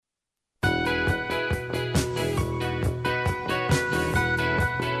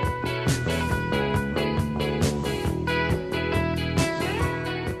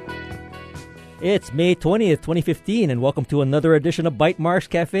It's May 20th, 2015, and welcome to another edition of Bite Marks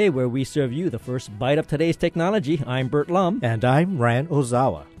Cafe, where we serve you the first bite of today's technology. I'm Bert Lum. And I'm Ryan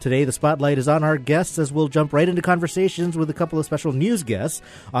Ozawa. Today, the spotlight is on our guests as we'll jump right into conversations with a couple of special news guests.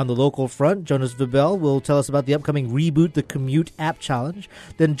 On the local front, Jonas Vibel will tell us about the upcoming Reboot the Commute App Challenge.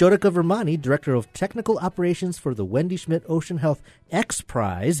 Then Jyotika Virmani, Director of Technical Operations for the Wendy Schmidt Ocean Health X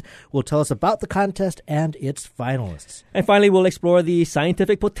Prize, will tell us about the contest and its finalists. And finally, we'll explore the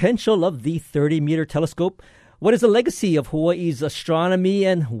scientific potential of the 30-meter telescope. What is the legacy of Hawaii's astronomy,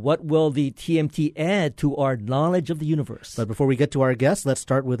 and what will the TMT add to our knowledge of the universe? But before we get to our guests, let's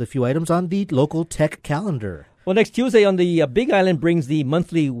start with a few items on the local tech calendar. Well, next Tuesday on the Big Island brings the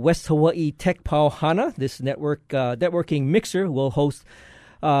monthly West Hawaii Tech Pauhana. This networking mixer will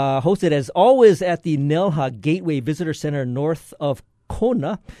hosted as always at the Nelha Gateway Visitor Center north of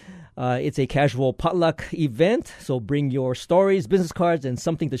Kona. It's a casual potluck event, so bring your stories, business cards, and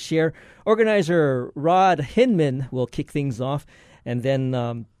something to share. Organizer Rod Hinman will kick things off, and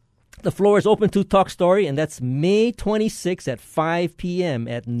then the floor is open to Talk Story, and that's May 26th at 5 p.m.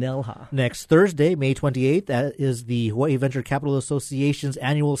 at Nelha. Next Thursday, May 28th, that is the Hawaii Venture Capital Association's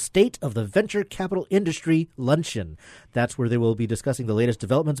annual State of the Venture Capital Industry Luncheon. That's where they will be discussing the latest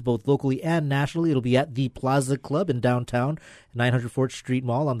developments, both locally and nationally. It'll be at the Plaza Club in downtown, 900 Fort Street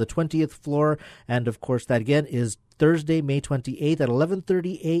Mall on the 20th floor. And, of course, that again is Thursday, May 28th at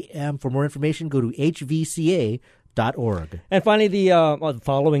 11:30 a.m. For more information, go to hvca.org. And finally, the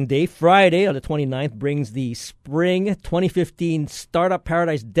following day, Friday on the 29th, brings the Spring 2015 Startup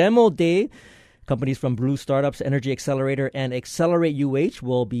Paradise Demo Day. Companies from Blue Startups, Energy Accelerator, and Accelerate UH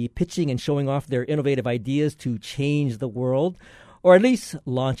will be pitching and showing off their innovative ideas to change the world, or at least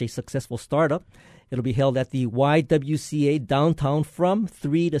launch a successful startup. It'll be held at the YWCA downtown from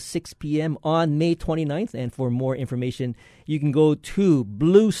 3 to 6 p.m. on May 29th. And for more information, you can go to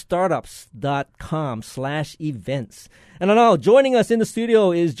bluestartups.com/events. And now joining us in the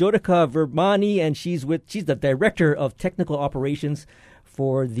studio is Jyotika Virmani, and she's the Director of Technical Operations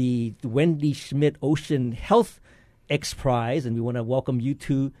for the Wendy Schmidt Ocean Health X Prize. And we want to welcome you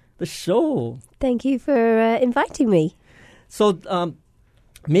to the show. Thank you for inviting me. So,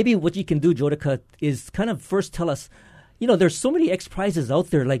 maybe what you can do, Jyotika, is kind of first tell us, there's so many X Prizes out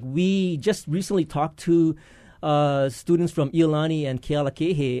there. Like, we just recently talked to students from Iolani and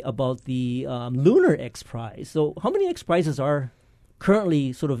Kealakehe about the Lunar X Prize. So how many X Prizes are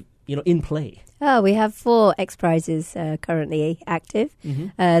currently sort of, in play? Oh, we have 4 X Prizes currently active.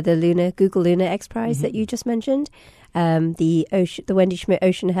 Mm-hmm. The Google Lunar X Prize that you just mentioned. The Wendy Schmidt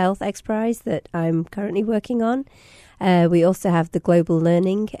Ocean Health X Prize that I'm currently working on. We also have the Global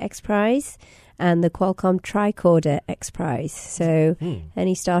Learning X Prize and the Qualcomm Tricorder X Prize. So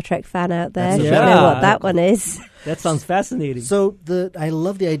any Star Trek fan out there should know what that one is. That sounds fascinating. So I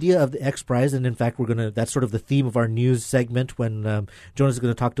love the idea of the X Prize, and in fact, that's sort of the theme of our news segment when Jonas is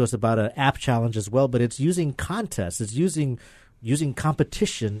going to talk to us about an app challenge as well, but it's using contests. It's using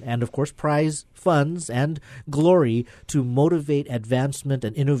competition and, of course, prize funds and glory to motivate advancement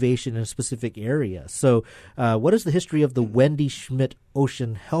and innovation in a specific area. So what is the history of the Wendy Schmidt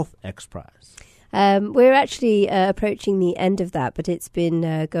Ocean Health X Prize? We're actually approaching the end of that, but it's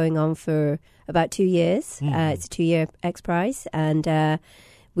been going on for about 2 years. It's a 2-year X Prize, and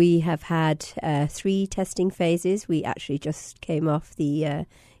we have had 3 testing phases. We actually just came off the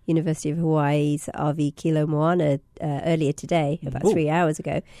University of Hawaii's RV Kilo Moana earlier today, about 3 hours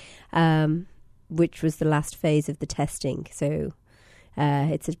ago, which was the last phase of the testing. So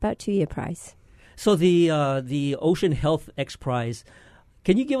it's about 2-year prize. So the Ocean Health X Prize,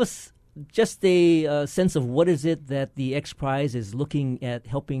 can you give us just a sense of what is it that the X Prize is looking at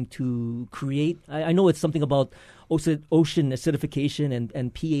helping to create? I know it's something about ocean acidification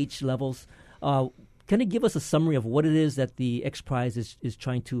and pH levels. Can you give us a summary of what it is that the X Prize is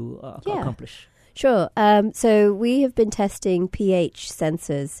trying to accomplish? Sure. So we have been testing pH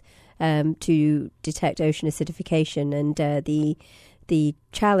sensors to detect ocean acidification, and the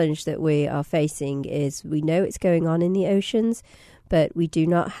challenge that we are facing is we know it's going on in the oceans, but we do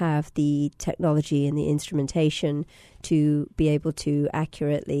not have the technology and the instrumentation to be able to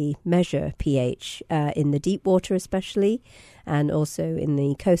accurately measure pH in the deep water especially, and also in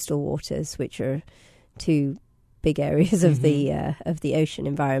the coastal waters, which are 2 big areas of the ocean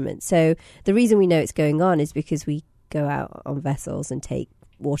environment. So the reason we know it's going on is because we go out on vessels and take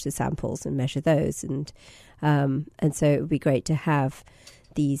water samples and measure those, and so it would be great to have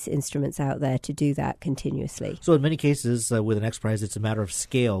these instruments out there to do that continuously. So in many cases with an X Prize, it's a matter of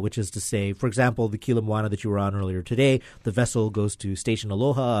scale, which is to say, for example, the Kila Moana that you were on earlier today, the vessel goes to Station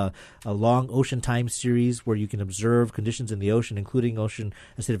Aloha, a long ocean time series where you can observe conditions in the ocean, including ocean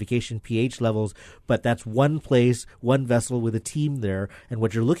acidification, pH levels. But that's one place, one vessel with a team there. And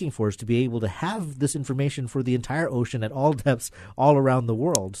what you're looking for is to be able to have this information for the entire ocean at all depths all around the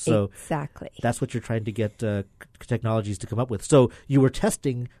world. So exactly. That's what you're trying to get technologies to come up with. So you were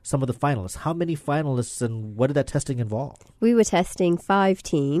testing some of the finalists. How many finalists and what did that testing involve? We were testing 5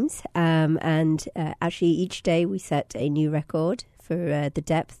 teams, and actually each day we set a new record for the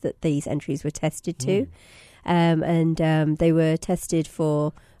depth that these entries were tested to. And they were tested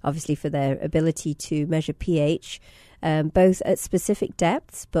obviously for their ability to measure pH, both at specific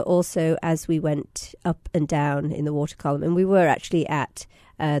depths, but also as we went up and down in the water column. And we were actually at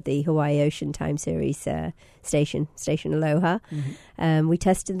the Hawaii Ocean Time Series Station Aloha. We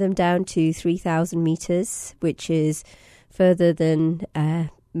tested them down to 3,000 meters, which is further than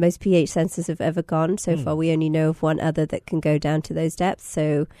most pH sensors have ever gone. So far, we only know of one other that can go down to those depths.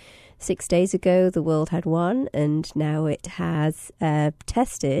 So 6 days ago, the world had one, and now it has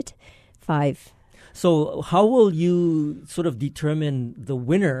tested 5. So how will you sort of determine the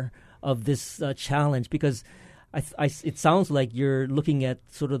winner of this challenge? Because it sounds like you're looking at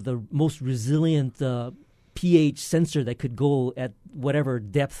sort of the most resilient pH sensor that could go at whatever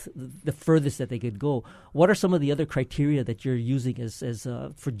depth, the furthest that they could go. What are some of the other criteria that you're using as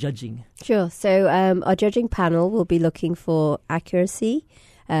for judging? Sure. So our judging panel will be looking for accuracy,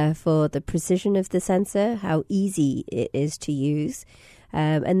 for the precision of the sensor, how easy it is to use.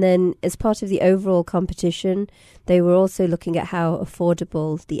 And then as part of the overall competition, they were also looking at how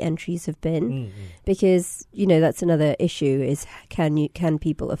affordable the entries have been, because, that's another issue is can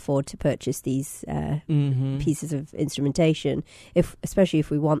people afford to purchase these pieces of instrumentation, especially if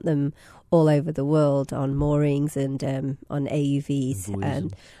we want them all over the world on moorings and on AUVs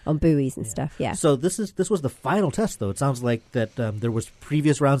and on buoys and stuff. Yeah. So this was the final test, though. It sounds like that there was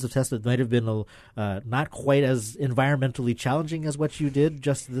previous rounds of tests that might have been not quite as environmentally challenging as what you did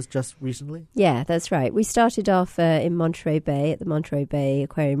just recently. Yeah, that's right. We started off in Monterey Bay at the Monterey Bay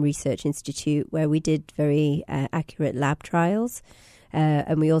Aquarium Research Institute, where we did very accurate lab trials.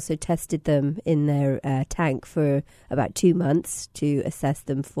 And we also tested them in their tank for about 2 months to assess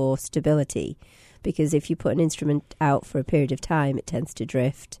them for stability. Because if you put an instrument out for a period of time, it tends to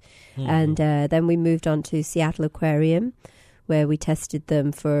drift. And then we moved on to Seattle Aquarium, where we tested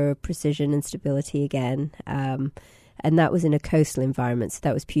them for precision and stability again. And that was in a coastal environment, so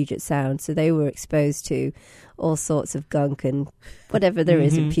that was Puget Sound. So they were exposed to all sorts of gunk and whatever there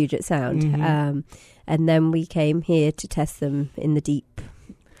is in Puget Sound. And then we came here to test them in the deep.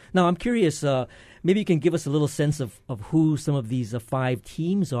 Now, I'm curious, maybe you can give us a little sense of who some of these 5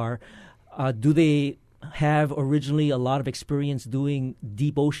 teams are. Do they have originally a lot of experience doing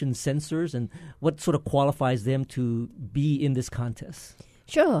deep ocean sensors, and what sort of qualifies them to be in this contest?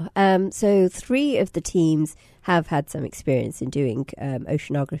 Sure. So 3 of the teams have had some experience in doing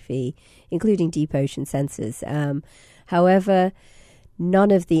oceanography, including deep ocean sensors. However,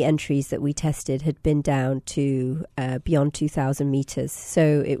 none of the entries that we tested had been down to beyond 2,000 meters.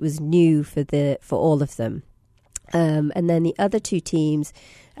 So it was new for all of them. And then the other 2 teams,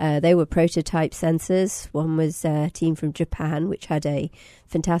 they were prototype sensors. One was a team from Japan, which had a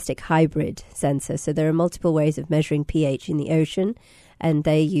fantastic hybrid sensor. So there are multiple ways of measuring pH in the ocean, and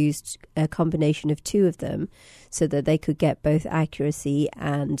they used a combination of 2 of them so that they could get both accuracy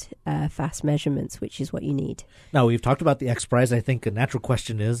and fast measurements, which is what you need. Now, we've talked about the X Prize. I think a natural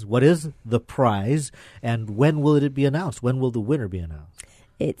question is, what is the prize, and when will it be announced? When will the winner be announced?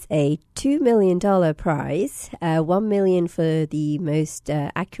 It's a $2 million prize, $1 million for the most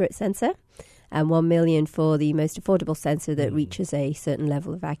accurate sensor, and $1 million for the most affordable sensor that reaches a certain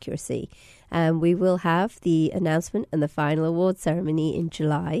level of accuracy. And we will have the announcement and the final award ceremony in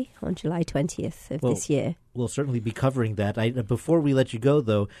July, on July 20th of this year. We'll certainly be covering that. Before we let you go,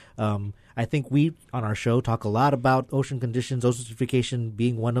 though, I think we, on our show, talk a lot about ocean conditions, oceanification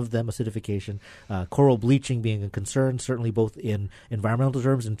being one of them, acidification, coral bleaching being a concern, certainly both in environmental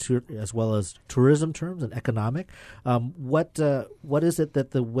terms and as well as tourism terms and economic. What is it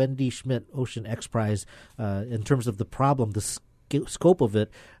that the Wendy Schmidt Ocean X Prize, in terms of the problem, the scope of it,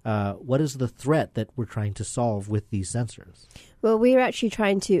 what is the threat that we're trying to solve with these sensors? Well, we're actually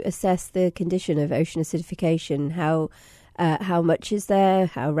trying to assess the condition of ocean acidification, how How much is there?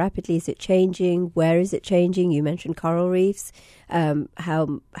 How rapidly is it changing? Where is it changing? You mentioned coral reefs.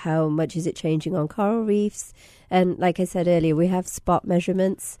 How much is it changing on coral reefs? And like I said earlier, we have spot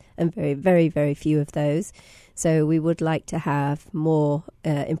measurements and very, very, very few of those. So we would like to have more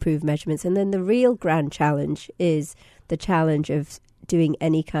improved measurements. And then the real grand challenge is the challenge of doing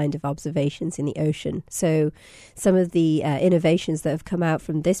any kind of observations in the ocean. So some of the innovations that have come out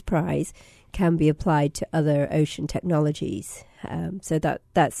from this prize can be applied to other ocean technologies. So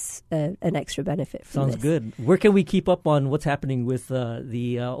that's an extra benefit from Sounds this. good. Where can we keep up on what's happening with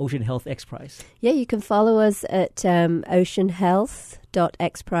the Ocean Health X Prize? Yeah, you can follow us at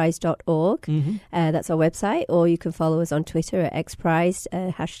oceanhealth.xprize.org. Mm-hmm. That's our website. Or you can follow us on Twitter at xprize,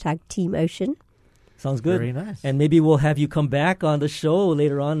 #TeamOcean. Sounds good. Very nice. And maybe we'll have you come back on the show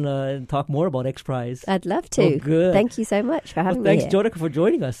later on and talk more about X Prize. I'd love to. Oh, good. Thank you so much for having me Thanks, here. Jodika, for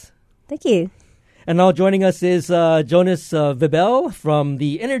joining us. Thank you. And now joining us is Jonas Vibel from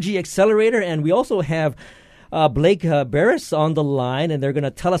the Energy Accelerator, and we also have Blake Barris on the line, and they're going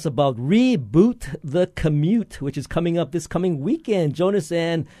to tell us about Reboot the Commute, which is coming up this coming weekend. Jonas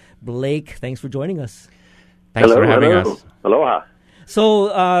and Blake, thanks for joining us. Thanks for having us. Aloha.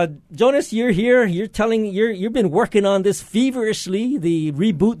 So, Jonas, you're here. You've been working on this feverishly. The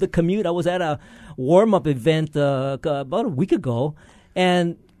Reboot the Commute. I was at a warm-up event about a week ago,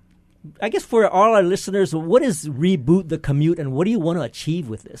 and I guess for all our listeners, what is Reboot the Commute, and what do you want to achieve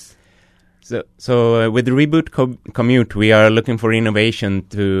with this? So with the Reboot Commute, we are looking for innovation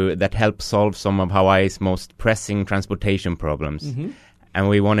that helps solve some of Hawaii's most pressing transportation problems, and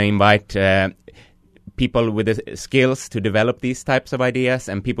we want to invite people with the skills to develop these types of ideas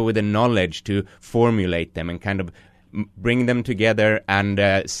and people with the knowledge to formulate them and kind of bring them together and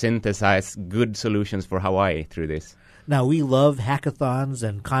synthesize good solutions for Hawaii through this. Now, we love hackathons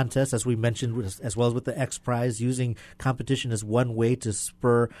and contests, as we mentioned, as well as with the X Prize, using competition as one way to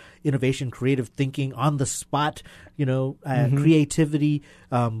spur innovation, creative thinking, on the spot, creativity.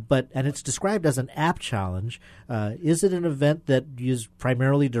 And it's described as an app challenge. Is it an event that is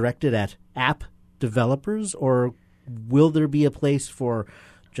primarily directed at app developers, or will there be a place for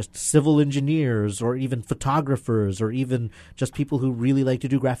just civil engineers or even photographers or even just people who really like to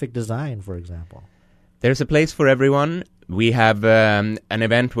do graphic design, for example? There's a place for everyone. We have an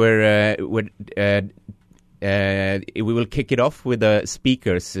event where we will kick it off with the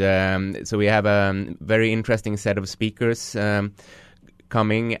speakers. So we have a very interesting set of speakers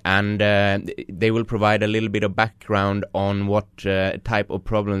coming, and they will provide a little bit of background on what type of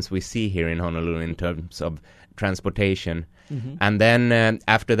problems we see here in Honolulu in terms of transportation. And then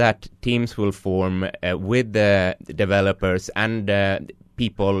after that, teams will form with the developers and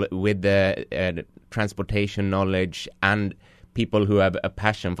people with the transportation knowledge and people who have a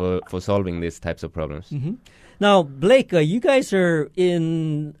passion for solving these types of problems. Now, Blake, you guys are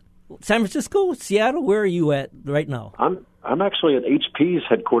in San Francisco, Seattle. Where are you at right now? I'm actually at HP's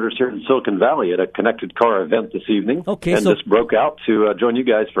headquarters here in Silicon Valley at a Connected Car event this evening. Okay, and so just broke out to join you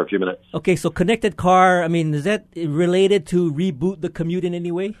guys for a few minutes. Okay, so Connected Car, is that related to Reboot the Commute in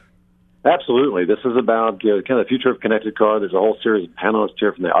any way? Absolutely. This is about kind of the future of connected car. There's a whole series of panelists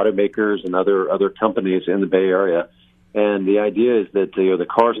here from the automakers and other companies in the Bay Area. And the idea is that the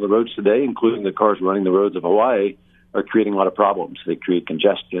cars on the roads today, including the cars running the roads of Hawaii, are creating a lot of problems. They create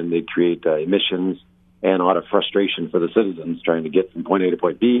congestion, they create emissions, and a lot of frustration for the citizens trying to get from point A to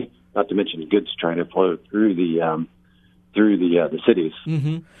point B, not to mention goods trying to flow through the cities.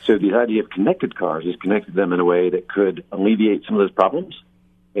 So the idea of connected cars is connecting them in a way that could alleviate some of those problems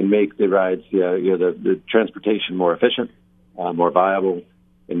and make the rides, the transportation more efficient, more viable,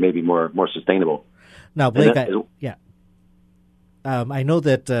 and maybe more sustainable. Now, Blake, I know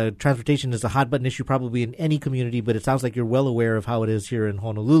that transportation is a hot-button issue probably in any community, but it sounds like you're well aware of how it is here in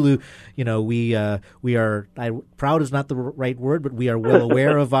Honolulu. We are proud is not the right word, but we are well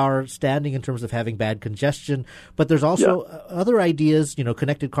aware of our standing in terms of having bad congestion. But there's also other ideas,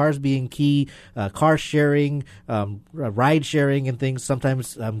 connected cars being key, car sharing, ride sharing and things,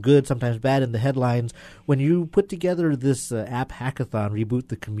 sometimes good, sometimes bad in the headlines. When you put together this app hackathon, Reboot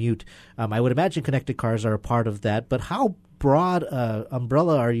the Commute, I would imagine connected cars are a part of that, but how broad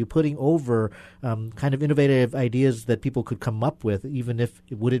umbrella are you putting over kind of innovative ideas that people could come up with?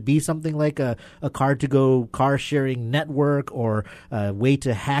 Would it be something like a car-to-go car-sharing network or a way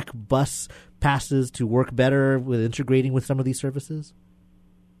to hack bus passes to work better with integrating with some of these services?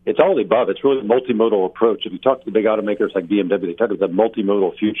 It's all the above. It's really a multimodal approach. If you talk to the big automakers like BMW, they talk about the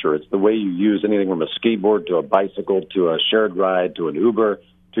multimodal future. It's the way you use anything from a skateboard to a bicycle to a shared ride to an Uber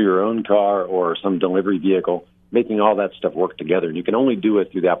to your own car or some delivery vehicle, making all that stuff work together. And you can only do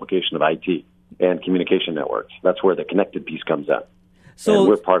it through the application of IT. and communication networks. That's where the connected piece comes in. So And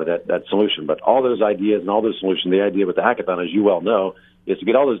we're part of that solution. But all those ideas and all those solutions, the idea with the hackathon, as you well know, is to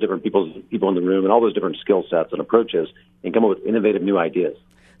get all those different people in the room and all those different skill sets and approaches and come up with innovative new ideas.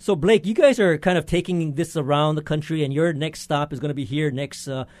 So, Blake, you guys are kind of taking this around the country, and your next stop is going to be here next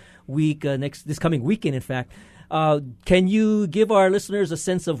week, this coming weekend, in fact. Can you give our listeners a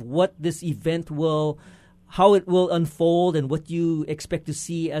sense of what this event how it will unfold, and what you expect to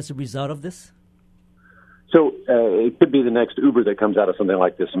see as a result of this? So it could be the next Uber that comes out of something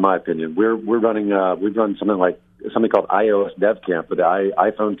like this, in my opinion. We're running. We've run something called iOS Dev Camp for the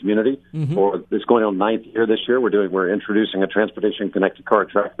iPhone community. Or it's going on 9th year this year. We're introducing a transportation connected car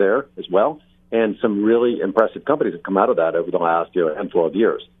track there as well, and some really impressive companies have come out of that over the last handful of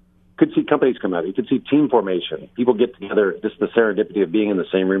years. Could see companies come out. You could see team formation. People get together. Just the serendipity of being in the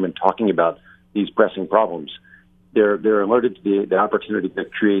same room and talking about these pressing problems. They're alerted to the opportunity to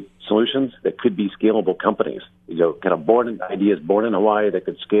create solutions that could be scalable companies. Kind of ideas born in Hawaii that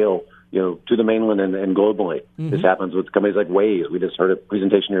could scale, to the mainland and globally. This happens with companies like Waze. We just heard a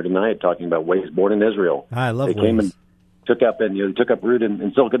presentation here tonight talking about Waze, born in Israel. I love Waze. They came and took up root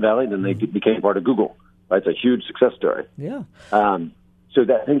in Silicon Valley, and then they became part of Google. Right? It's a huge success story. Yeah. So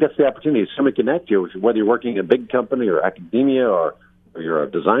I think that's the opportunity. Somebody connect you, whether you're working in a big company or academia or you're a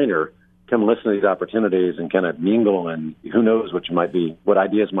designer. Come listen to these opportunities and kind of mingle, and who knows what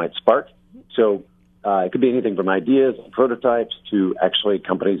ideas might spark. So it could be anything from ideas and prototypes to actually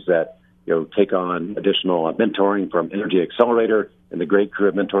companies that take on additional mentoring from Energy Accelerator and the great crew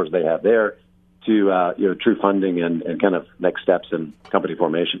of mentors they have there to true funding and kind of next steps in company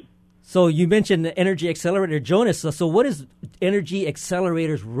formation. So you mentioned the Energy Accelerator, Jonas. So what is Energy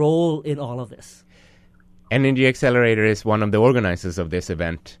Accelerator's role in all of this? Energy Accelerator is one of the organizers of this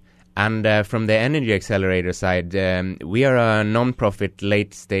event. And from the Energy Accelerator side, we are a non-profit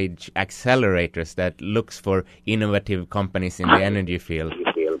late-stage accelerators that looks for innovative companies in the energy field.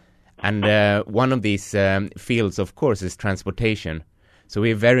 And one of these fields, of course, is transportation. So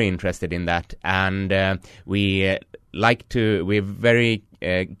we're very interested in that. And we're very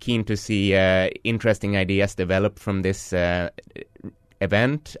keen to see interesting ideas developed from this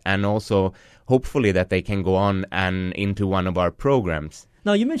event, and also hopefully that they can go on and into one of our programs.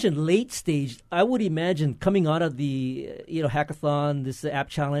 Now, you mentioned late stage. I would imagine coming out of the hackathon, this app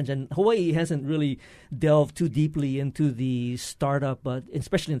challenge, and Hawaii hasn't really delved too deeply into the startup, but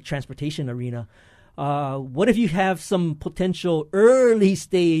especially in the transportation arena. What if you have some potential early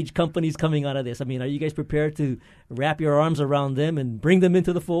stage companies coming out of this? I mean, are you guys prepared to wrap your arms around them and bring them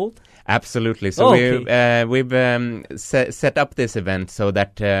into the fold? Absolutely. So we've set up this event so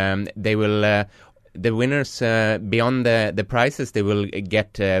that they will... the winners, beyond the prizes, they will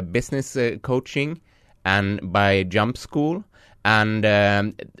get business coaching and by Jump School, and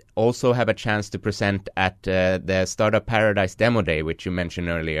also have a chance to present at the Startup Paradise Demo Day, which you mentioned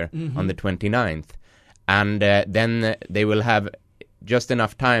earlier, on the 29th. And then they will have just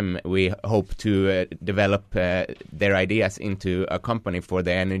enough time, we hope, to develop their ideas into a company for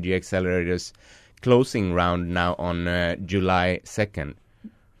the Energy Accelerators closing round now on July 2nd.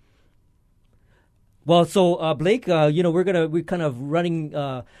 Well, so Blake, we're kind of running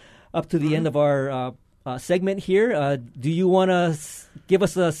up to the end of our segment here. Do you want to give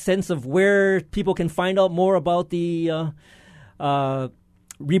us a sense of where people can find out more about the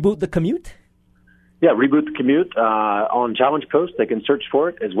Reboot the Commute? Yeah, Reboot the Commute on Challenge Post. They can search for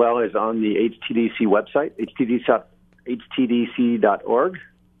it, as well as on the HTDC website, htdc.org.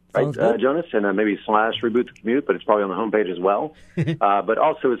 Right, Jonas, and maybe / Reboot the Commute, but it's probably on the homepage as well. But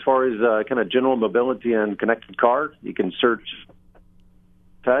also, as far as kind of general mobility and connected car, you can search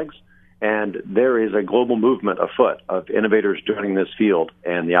tags, and there is a global movement afoot of innovators joining this field,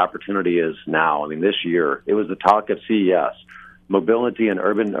 and the opportunity is now. I mean, this year, it was the talk of CES, mobility and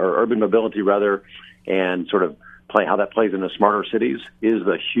urban mobility rather, and sort of how that plays into smarter cities is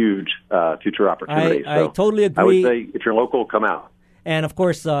the huge future opportunity. I totally agree. I would say, if you're local, come out. And, of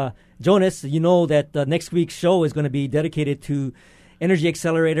course, Jonas, you know that next week's show is going to be dedicated to Energy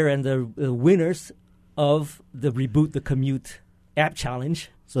Accelerator and the winners of the Reboot the Commute app challenge.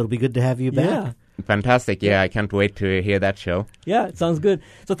 So it'll be good to have you back. Yeah. Fantastic. Yeah, I can't wait to hear that show. Yeah, it sounds good.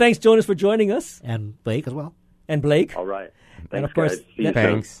 So thanks, Jonas, for joining us. And Blake as well. And Blake. All right. Thanks, and, of course,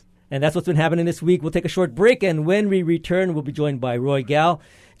 thanks. And that's what's been happening this week. We'll take a short break, and when we return, we'll be joined by Roy Gal,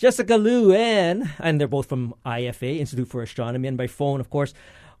 Jessica Liu, and they're both from IFA, Institute for Astronomy, and by phone, of course,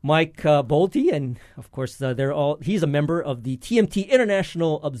 Mike Bolte, and of course he's a member of the TMT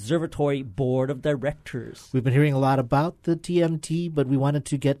International Observatory Board of Directors. We've been hearing a lot about the TMT, but we wanted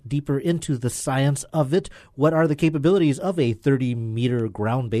to get deeper into the science of it. What are the capabilities of a 30-meter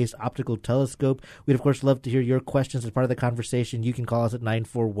ground-based optical telescope? We'd, of course, love to hear your questions as part of the conversation. You can call us at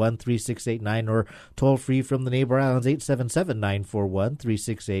 941-3689 or toll free from the neighbor islands,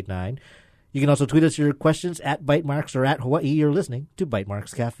 877-941-3689. You can also tweet us your questions at Bytemarks or at Hawaii. You're listening to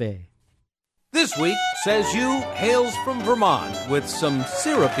Bytemarks Cafe. This week, Says You hails from Vermont with some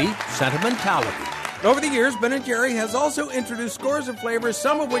syrupy sentimentality. Over the years, Ben & Jerry has also introduced scores of flavors,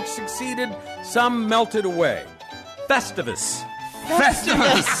 some of which succeeded, some melted away. Festivus.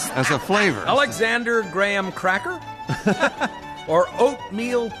 Festivus as a flavor. Alexander Graham Cracker? Or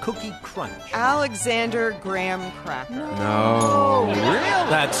Oatmeal Cookie Crunch? Alexander Graham Cracker. No.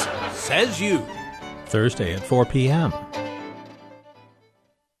 Really? That's Says You. Thursday at 4 p.m.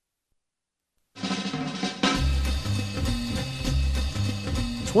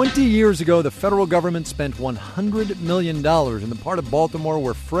 "20 years ago, the federal government spent $100 million in the part of Baltimore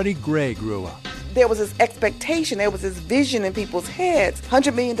where Freddie Gray grew up. There was this expectation, there was this vision in people's heads.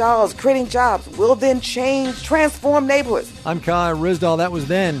 $100 million, creating jobs, will then change, transform neighborhoods. I'm Kai Rizdal. That was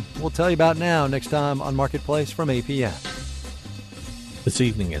then. We'll tell you about now next time on Marketplace from APM. This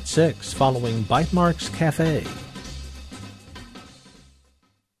evening at 6, following Bytemarks Cafe.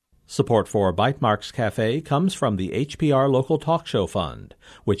 Support for Bytemarks Cafe comes from the HPR Local Talk Show Fund,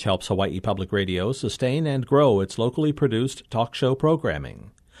 which helps Hawaii Public Radio sustain and grow its locally produced talk show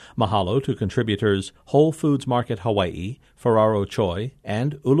programming. Mahalo to contributors Whole Foods Market Hawaii, Ferraro Choi,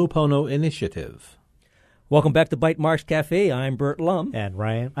 and Ulupono Initiative. Welcome back to Bytemarks Cafe. I'm Bert Lum. And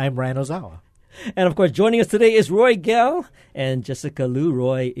I'm Ryan Ozawa. And, of course, joining us today is Roy Gell and Jessica Liu.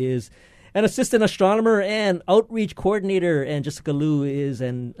 Roy is an assistant astronomer and outreach coordinator, and Jessica Liu is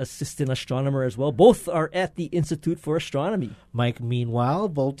an assistant astronomer as well. Both are at the Institute for Astronomy. Mike, meanwhile,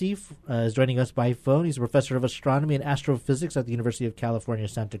 Bolte is joining us by phone. He's a professor of astronomy and astrophysics at the University of California,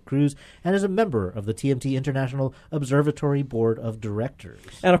 Santa Cruz, and is a member of the TMT International Observatory Board of Directors.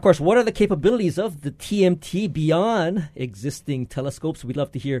 And, of course, what are the capabilities of the TMT beyond existing telescopes? We'd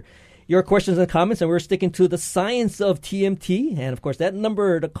love to hear your questions and comments, and we're sticking to the science of TMT. And, of course, that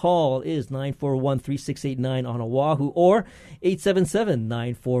number to call is 941-3689 on Oahu or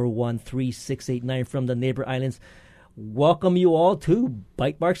 877-941-3689 from the neighbor islands. Welcome you all to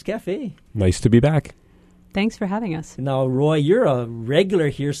Bytemarks Cafe. Nice to be back. Thanks for having us. Now, Roy, you're a regular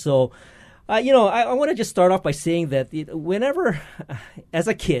here, so I want to just start off by saying that whenever, as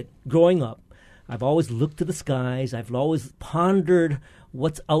a kid growing up, I've always looked to the skies. I've always pondered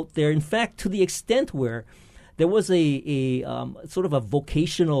what's out there. In fact, to the extent where there was a sort of a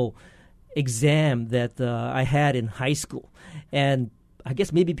vocational exam that I had in high school, and I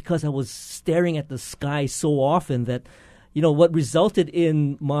guess maybe because I was staring at the sky so often that, what resulted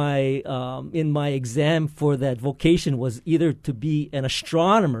in my exam for that vocation was either to be an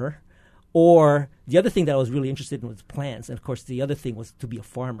astronomer, or the other thing that I was really interested in was plants. And, of course, the other thing was to be a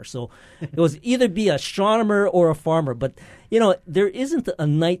farmer. So it was either be an astronomer or a farmer. But, there isn't a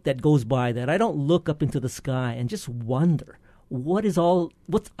night that goes by that I don't look up into the sky and just wonder what's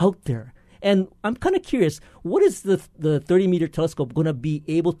out there. And I'm kind of curious, what is the 30-meter telescope going to be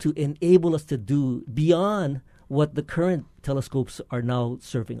able to enable us to do beyond what the current telescopes are now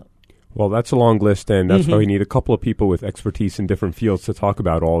serving up? Well, that's a long list, and that's why we need a couple of people with expertise in different fields to talk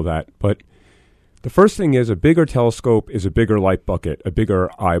about all that. But the first thing is a bigger telescope is a bigger light bucket, a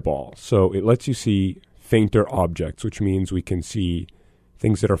bigger eyeball. So it lets you see fainter objects, which means we can see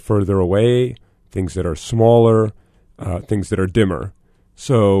things that are further away, things that are smaller, things that are dimmer.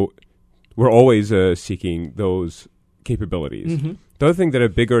 So we're always seeking those capabilities. Mm-hmm. The other thing that a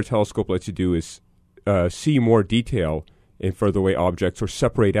bigger telescope lets you do is see more detail in further away objects, or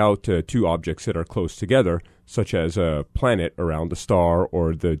separate out two objects that are close together, such as a planet around a star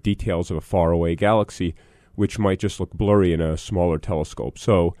or the details of a faraway galaxy, which might just look blurry in a smaller telescope.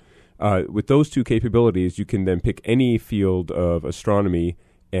 So with those two capabilities, you can then pick any field of astronomy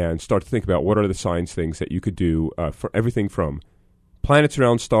and start to think about what are the science things that you could do for everything from planets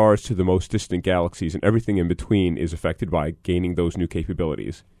around stars to the most distant galaxies, and everything in between is affected by gaining those new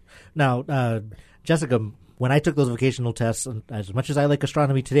capabilities. Now, Jessica, when I took those vocational tests, and as much as I like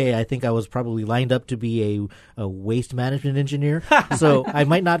astronomy today, I think I was probably lined up to be a waste management engineer. So I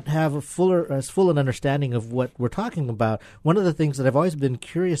might not have as full an understanding of what we're talking about. One of the things that I've always been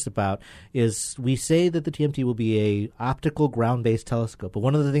curious about is we say that the TMT will be a optical ground-based telescope, but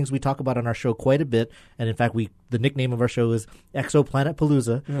one of the things we talk about on our show quite a bit, and in fact the nickname of our show is Exoplanet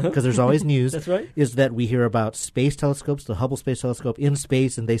Palooza, because there's always news. That's right. Is that we hear about space telescopes, the Hubble Space Telescope in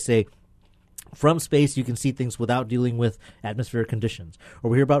space, and they say from space you can see things without dealing with atmospheric conditions.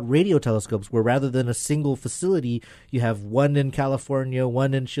 Or we hear about radio telescopes where rather than a single facility, you have one in California,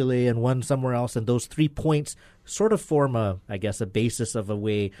 one in Chile, and one somewhere else, and those 3 points sort of form a basis of a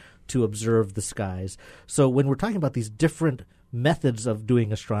way to observe the skies. So when we're talking about these different methods of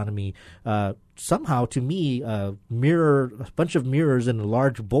doing astronomy, somehow to me a bunch of mirrors in a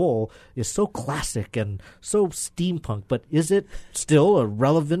large bowl is so classic and so steampunk, but is it still a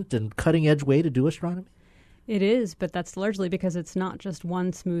relevant and cutting edge way to do astronomy? It is, but that's largely because it's not just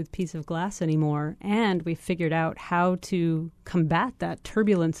one smooth piece of glass anymore, and we've figured out how to combat that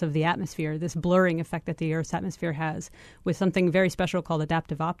turbulence of the atmosphere, this blurring effect that the Earth's atmosphere has, with something very special called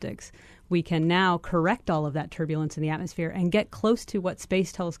adaptive optics. We can now correct all of that turbulence in the atmosphere and get close to what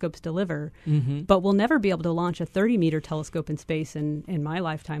space telescopes deliver, but we'll never be able to launch a 30-meter telescope in space in my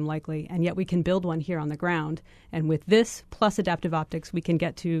lifetime, likely, and yet we can build one here on the ground. And with this plus adaptive optics, we can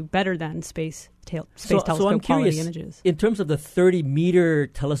get to better than space telescope so I'm quality curious, images. In terms of the 30-meter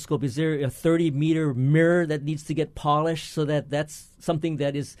telescope, is there a 30-meter mirror that needs to get polished so that that's something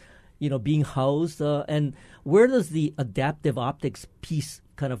that is, being housed? And where does the adaptive optics piece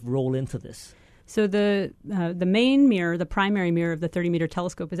kind of roll into this? So the main mirror, the primary mirror of the 30-meter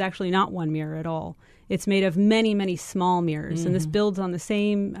telescope, is actually not one mirror at all. It's made of many, many small mirrors, and this builds on the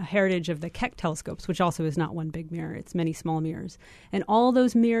same heritage of the Keck telescopes, which also is not one big mirror. It's many small mirrors. And all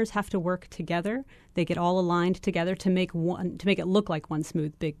those mirrors have to work together. They get all aligned together to make it look like one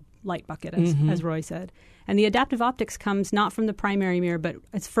smooth, big light bucket, as Roy said. And the adaptive optics comes not from the primary mirror, but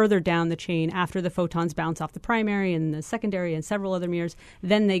it's further down the chain after the photons bounce off the primary and the secondary and several other mirrors.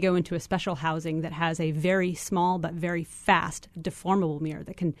 Then they go into a special housing that has a very small but very fast deformable mirror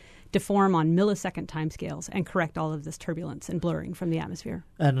that can deform on millisecond timescales and correct all of this turbulence and blurring from the atmosphere.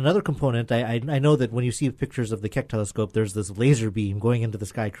 And another component, I know that when you see pictures of the Keck telescope, there's this laser beam going into the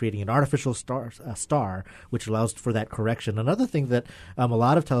sky, creating an artificial star, which allows for that correction. Another thing that a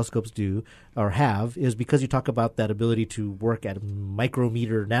lot of telescopes do or have is because you talk about that ability to work at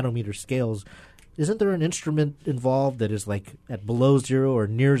micrometer, nanometer scales, isn't there an instrument involved that is like at below zero or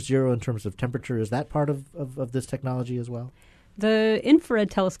near zero in terms of temperature? Is that part of this technology as well? The infrared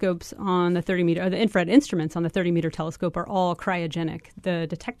telescopes on the 30-meter, or the infrared instruments on the 30-meter telescope are all cryogenic. The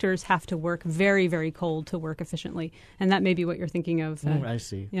detectors have to work very, very cold to work efficiently, and that may be what you're thinking of. I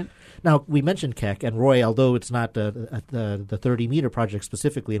see. Yeah. Now, we mentioned Keck, and Roy, although it's not the 30-meter project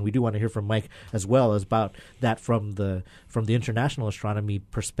specifically, and we do want to hear from Mike as well as about that from the international astronomy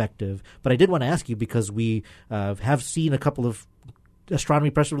perspective. But I did want to ask you, because we have seen a couple of astronomy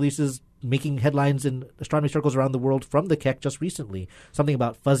press releases making headlines in astronomy circles around the world from the Keck just recently. Something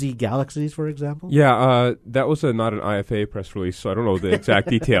about fuzzy galaxies, for example? Yeah, that was not an IFA press release, so I don't know the exact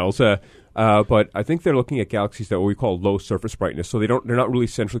details. But I think they're looking at galaxies that we call low surface brightness. So they're not really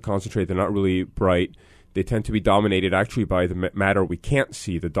centrally concentrated. They're not really bright. They tend to be dominated actually by the matter we can't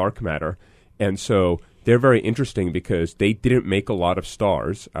see, the dark matter. And so they're very interesting because they didn't make a lot of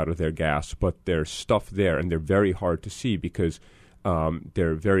stars out of their gas, but there's stuff there, and they're very hard to see because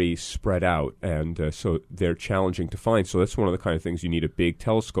they're very spread out, and so they're challenging to find. So that's one of the kind of things you need a big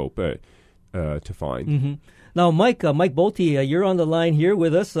telescope to find. Now, Mike Bolte, you're on the line here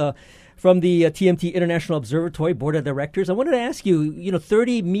with us from the TMT International Observatory Board of Directors. I wanted to ask you,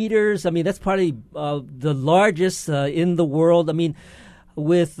 30 meters, that's probably the largest in the world.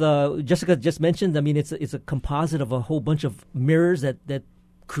 With Jessica just mentioned, it's a composite of a whole bunch of mirrors that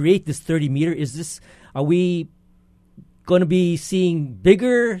create this 30-meter. Are we going to be seeing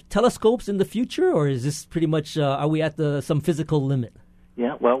bigger telescopes in the future, or is this pretty much, are we at some physical limit?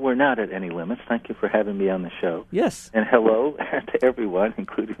 Yeah, well, we're not at any limits. Thank you for having me on the show. Yes. And hello to everyone,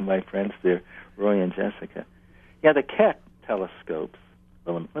 including my friends there, Roy and Jessica. Yeah, the Keck telescopes,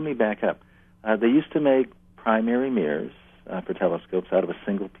 well, let me back up. They used to make primary mirrors for telescopes out of a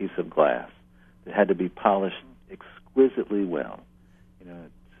single piece of glass that had to be polished exquisitely well.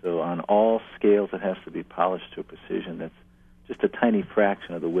 So on all scales, it has to be polished to a precision that's just a tiny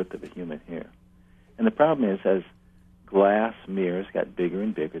fraction of the width of a human hair. And the problem is, as glass mirrors got bigger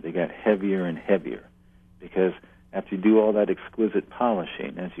and bigger, they got heavier and heavier, because after you do all that exquisite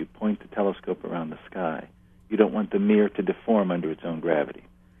polishing, as you point the telescope around the sky, you don't want the mirror to deform under its own gravity.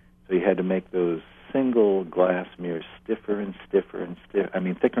 So So you had to make those single glass mirrors stiffer and stiffer and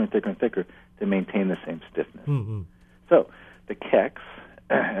thicker and thicker and thicker to maintain the same stiffness. Mm-hmm. So the Kecks,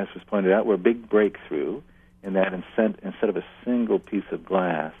 as was pointed out, were a big breakthrough in that instead of a single piece of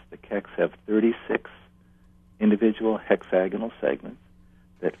glass, the Kecks have 36 individual hexagonal segments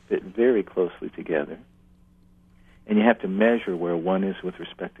that fit very closely together. And you have to measure where one is with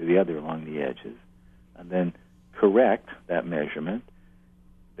respect to the other along the edges, and then correct that measurement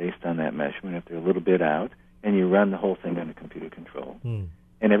based on that measurement if they're a little bit out, and you run the whole thing under computer control. And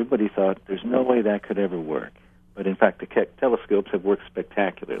everybody thought there's no way that could ever work. But in fact, the Keck telescopes have worked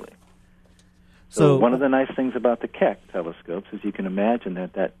spectacularly. So one of the nice things about the Keck telescopes is you can imagine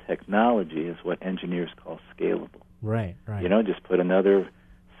that technology is what engineers call scalable. Right. You know, just put another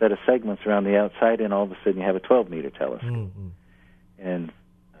set of segments around the outside, and all of a sudden you have a 12-meter telescope. Mm-hmm. And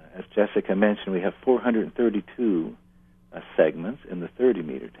as Jessica mentioned, we have 432 segments in the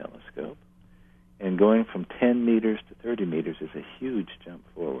 30-meter telescope. And going from 10 meters to 30 meters is a huge jump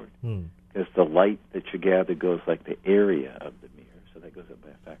forward because the light that you gather goes like the area of the mirror, so that goes up by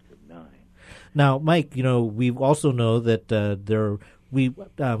a factor of 9. Now, Mike, you know, we also know that we've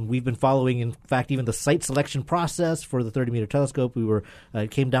been following, in fact, even the site selection process for the 30-meter telescope. We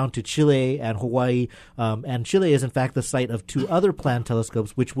came down to Chile and Hawaii, and Chile is, in fact, the site of 2 other planned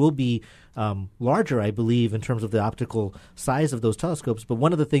telescopes, which will be larger, I believe, in terms of the optical size of those telescopes. But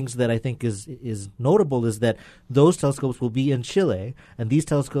one of the things that I think is notable is that those telescopes will be in Chile, and the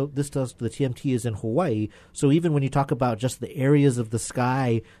TMT is in Hawaii. So even when you talk about just the areas of the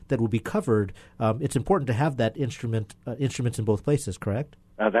sky that will be covered, it's important to have that instruments in both places. Correct?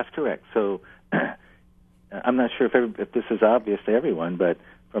 That's correct. So I'm not sure if this is obvious to everyone, but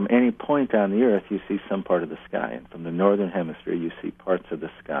from any point on the Earth, you see some part of the sky. And from the northern hemisphere, you see parts of the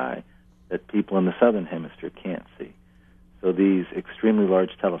sky that people in the southern hemisphere can't see. So these extremely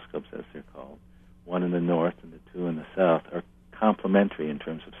large telescopes, as they're called, one in the north and the 2 in the south, are complementary in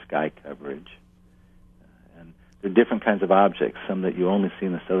terms of sky coverage. And there are different kinds of objects, some that you only see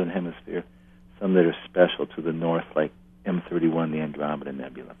in the southern hemisphere, some that are special to the north, like M31, the Andromeda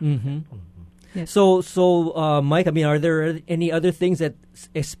Nebula. Mm-hmm. Yes. So, Mike, I mean, are there any other things that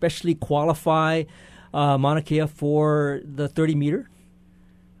especially qualify Mauna Kea for the 30-meter?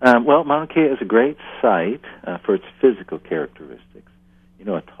 Well, Mauna Kea is a great site for its physical characteristics. You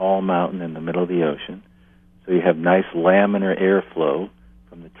know, a tall mountain in the middle of the ocean, so you have nice laminar airflow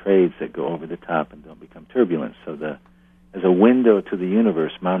from the trades that go over the top and don't become turbulent. So as a window to the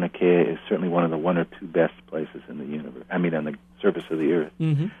universe, Mauna Kea is certainly one of the 1 or 2 best places in the universe. I mean, on the surface of the Earth.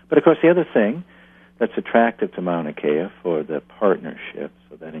 Mm-hmm. But of course, the other thing that's attractive to Mauna Kea for the partnership,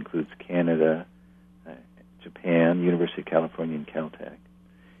 so that includes Canada, Japan, University of California, and Caltech,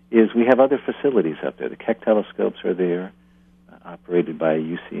 is we have other facilities up there. The Keck telescopes are there, operated by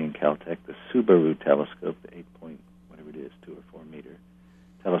UC and Caltech. The Subaru telescope, the 2 or 4 meter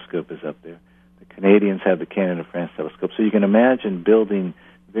telescope, is up there. The Canadians have the Canada-France telescope. So you can imagine building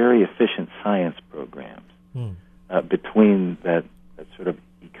very efficient science programs between that sort of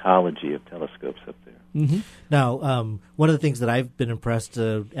ecology of telescopes up there. Mm-hmm. Now, one of the things that I've been impressed,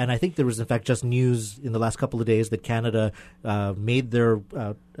 and I think there was, in fact, just news in the last couple of days that Canada made their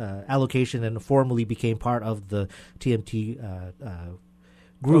allocation and formally became part of the TMT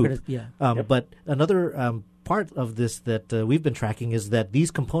group. But another part of this that we've been tracking is that these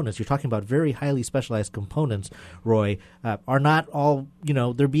components, you're talking about very highly specialized components, Roy, are not all,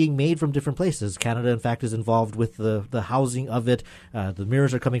 they're being made from different places. Canada, in fact, is involved with the housing of it. The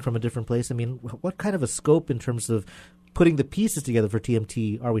mirrors are coming from a different place. I mean, what kind of a scope in terms of putting the pieces together for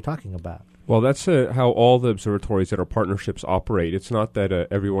TMT are we talking about? Well, that's how all the observatories that are partnerships operate. It's not that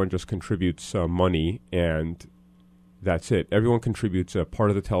everyone just contributes money and that's it. Everyone contributes a part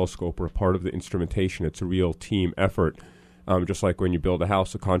of the telescope or a part of the instrumentation. It's a real team effort. Just like when you build a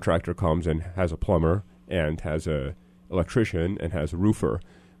house, a contractor comes and has a plumber and has an electrician and has a roofer.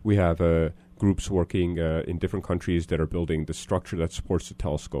 We have groups working in different countries that are building the structure that supports the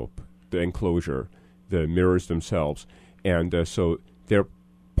telescope, the enclosure, the mirrors themselves. And so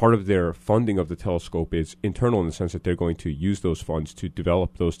part of their funding of the telescope is internal in the sense that they're going to use those funds to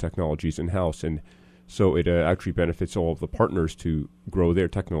develop those technologies in-house. And so it actually benefits all of the partners to grow their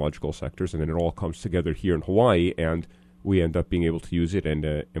technological sectors, and then it all comes together here in Hawaii, and we end up being able to use it and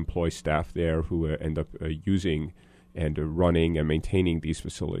employ staff there who end up using and running and maintaining these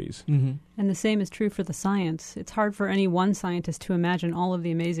facilities. Mm-hmm. And the same is true for the science. It's hard for any one scientist to imagine all of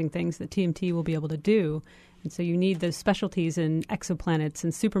the amazing things that TMT will be able to do. And so you need those specialties in exoplanets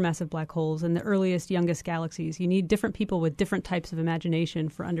and supermassive black holes and the earliest, youngest galaxies. You need different people with different types of imagination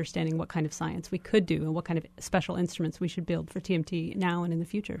for understanding what kind of science we could do and what kind of special instruments we should build for TMT now and in the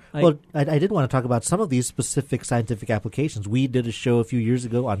future. Well, I did want to talk about some of these specific scientific applications. We did a show a few years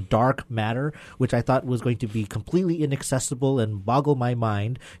ago on dark matter, which I thought was going to be completely inaccessible and boggle my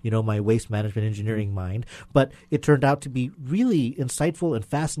mind, my waste management engineering mind. But it turned out to be really insightful and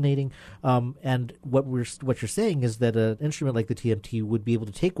fascinating. And what you're saying is that an instrument like the TMT would be able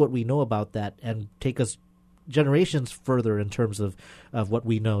to take what we know about that and take us generations further in terms of what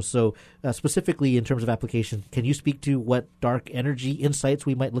we know. So specifically in terms of application, can you speak to what dark energy insights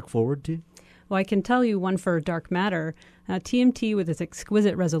we might look forward to? Well, I can tell you one for dark matter. TMT, with its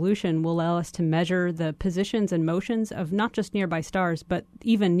exquisite resolution, will allow us to measure the positions and motions of not just nearby stars, but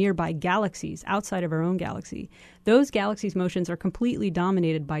even nearby galaxies outside of our own galaxy. Those galaxies' motions are completely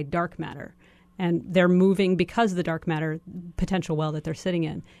dominated by dark matter. And they're moving because of the dark matter potential well that they're sitting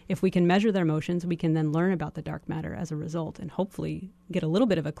in. If we can measure their motions, we can then learn about the dark matter as a result and hopefully get a little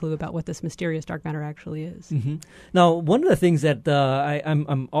bit of a clue about what this mysterious dark matter actually is. Mm-hmm. Now, one of the things that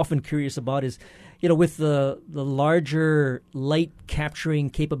I'm often curious about is, with the larger light capturing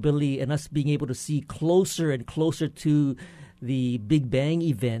capability and us being able to see closer and closer to the Big Bang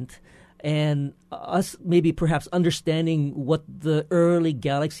event, and us maybe perhaps understanding what the early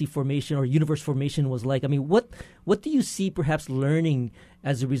galaxy formation or universe formation was like. I mean, what do you see perhaps learning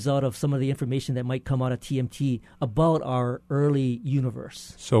as a result of some of the information that might come out of TMT about our early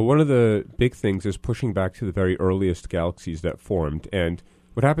universe? So one of the big things is pushing back to the very earliest galaxies that formed. And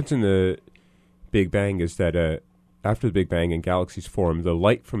what happens in the Big Bang is that after the Big Bang and galaxies form, the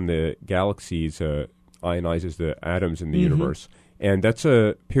light from the galaxies ionizes the atoms in the universe. And that's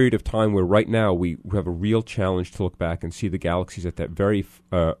a period of time where right now we have a real challenge to look back and see the galaxies at that very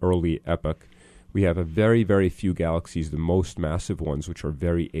early epoch. We have a very, very few galaxies, the most massive ones, which are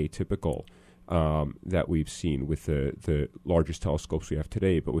very atypical, that we've seen with the largest telescopes we have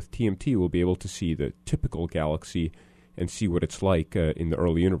today. But with TMT, we'll be able to see the typical galaxy and see what it's like in the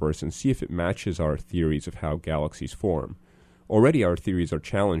early universe and see if it matches our theories of how galaxies form. Already our theories are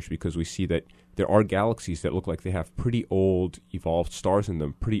challenged because we see that there are galaxies that look like they have pretty old evolved stars in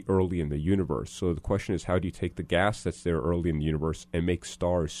them pretty early in the universe. So the question is, how do you take the gas that's there early in the universe and make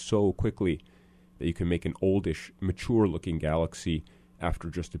stars so quickly that you can make an oldish, mature-looking galaxy after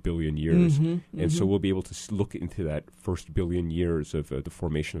just 1 billion years? So we'll be able to look into that first 1 billion years of the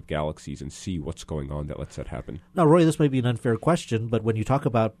formation of galaxies and see what's going on that lets that happen. Now, Roy, this might be an unfair question, but when you talk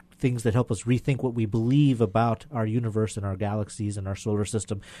about things that help us rethink what we believe about our universe and our galaxies and our solar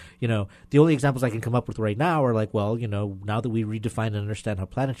system, the only examples I can come up with right now are like, well, now that we redefine and understand how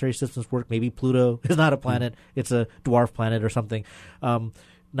planetary systems work, maybe Pluto is not a planet, it's a dwarf planet or something.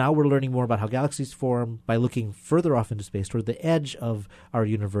 Now we're learning more about how galaxies form by looking further off into space, toward the edge of our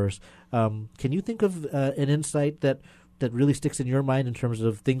universe. Can you think of an insight that really sticks in your mind in terms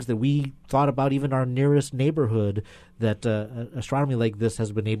of things that we thought about, even our nearest neighborhood, that astronomy like this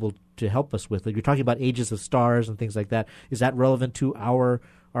has been able to help us with? Like you're talking about ages of stars and things like that. Is that relevant to our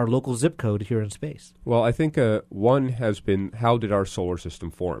local zip code here in space? Well, I think one has been, how did our solar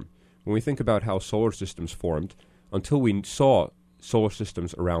system form? When we think about how solar systems formed, until we saw solar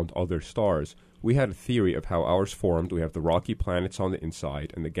systems around other stars, we had a theory of how ours formed. We have the rocky planets on the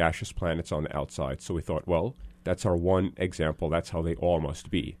inside and the gaseous planets on the outside. So we thought, well, that's our one example. That's how they all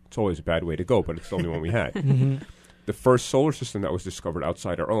must be. It's always a bad way to go, but it's the only one we had. The first solar system that was discovered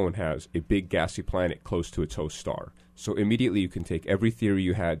outside our own has a big gassy planet close to its host star. So immediately you can take every theory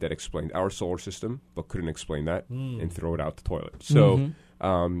you had that explained our solar system but couldn't explain that and throw it out the toilet. So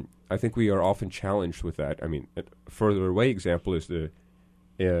I think we are often challenged with that. I mean, a further away example is the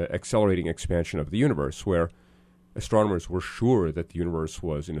accelerating expansion of the universe, where astronomers were sure that the universe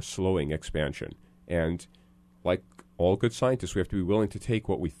was in a slowing expansion. And like all good scientists, we have to be willing to take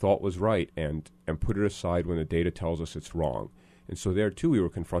what we thought was right and put it aside when the data tells us it's wrong. And so there, too, we were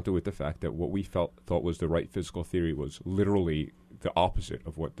confronted with the fact that what we thought was the right physical theory was literally the opposite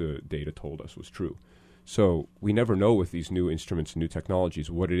of what the data told us was true. So we never know with these new instruments and new technologies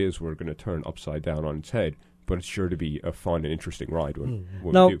what it is we're going to turn upside down on its head, but it's sure to be a fun and interesting ride when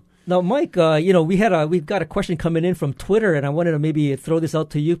we do. Now, Mike, we've got a question coming in from Twitter, and I wanted to maybe throw this out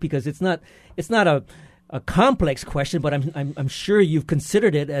to you because it's not a complex question, but I'm sure you've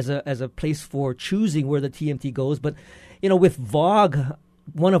considered it as a place for choosing where the TMT goes. But with VOG,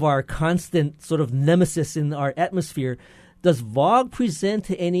 one of our constant sort of nemesis in our atmosphere, does VOG present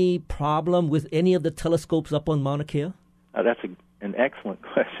any problem with any of the telescopes up on Mauna Kea? That's an excellent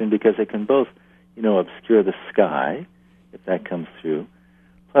question because it can both, obscure the sky, if that comes through.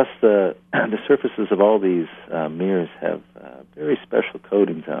 Plus, the surfaces of all these mirrors have very special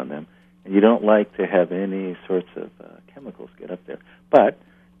coatings on them, and you don't like to have any sorts of chemicals get up there. But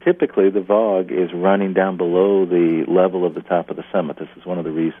typically, the Vogue is running down below the level of the top of the summit. This is one of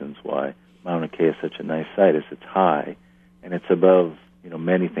the reasons why Mauna Kea is such a nice site. Is it's high, and it's above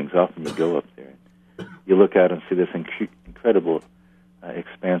many things. Often you go up there, you look out and see this incredible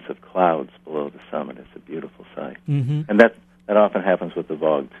expanse of clouds below the summit. It's a beautiful sight, and that often happens with the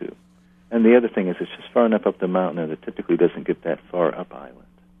Vogue too. And the other thing is, it's just far enough up the mountain that it typically doesn't get that far up island.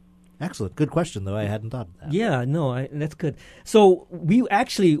 Excellent. Good question, though. I hadn't thought of that. Yeah, no, that's good. So we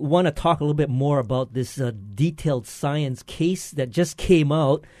actually want to talk a little bit more about this detailed science case that just came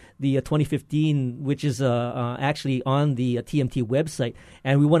out, the 2015, which is actually on the TMT website.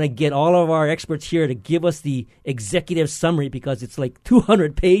 And we want to get all of our experts here to give us the executive summary because it's like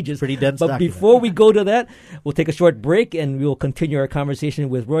 200 pages. Pretty dense But document. before we go to that, we'll take a short break and we will continue our conversation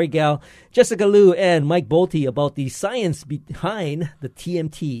with Roy Gal, Jessica Liu, and Mike Bolte about the science behind the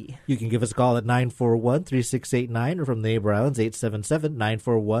TMT. You can give us a call at 941-3689 or from the Neighbor Islands,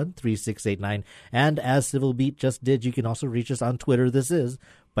 877-941-3689. And as Civil Beat just did, you can also reach us on Twitter. This is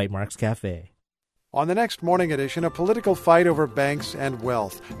Bytemarks Cafe. On the next morning edition, a political fight over banks and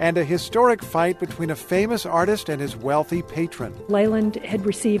wealth, and a historic fight between a famous artist and his wealthy patron. Leyland had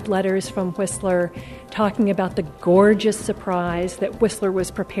received letters from Whistler talking about the gorgeous surprise that Whistler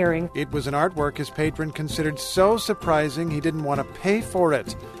was preparing. It was an artwork his patron considered so surprising he didn't want to pay for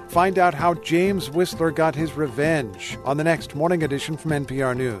it. Find out how James Whistler got his revenge on the next morning edition from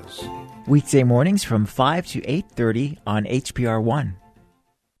NPR News. Weekday mornings from 5 to 8:30 on HPR 1.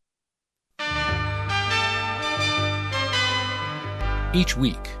 Each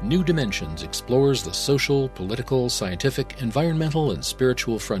week, New Dimensions explores the social, political, scientific, environmental, and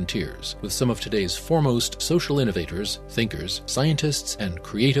spiritual frontiers with some of today's foremost social innovators, thinkers, scientists, and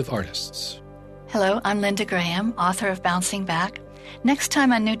creative artists. Hello, I'm Linda Graham, author of Bouncing Back. Next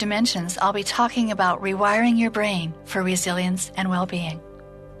time on New Dimensions, I'll be talking about rewiring your brain for resilience and well-being.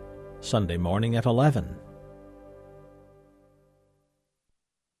 Sunday morning at 11.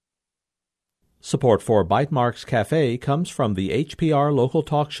 Support for Bytemarks Cafe comes from the HPR Local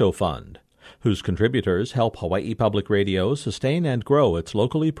Talk Show Fund, whose contributors help Hawaii Public Radio sustain and grow its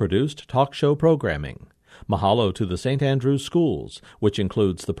locally produced talk show programming. Mahalo to the St. Andrews Schools, which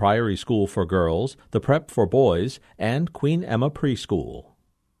includes the Priory School for Girls, the Prep for Boys, and Queen Emma Preschool.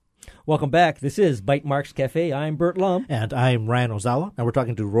 Welcome back. This is Bytemarks Cafe. I'm Bert Lum. And I'm Ryan Ozawa. And we're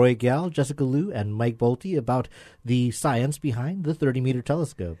talking to Roy Gal, Jessica Liu, and Mike Bolte about the science behind the 30-meter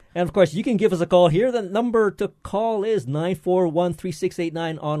telescope. And, of course, you can give us a call here. The number to call is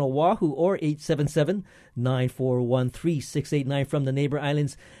 941-3689 on Oahu or 877-941-3689 from the Neighbor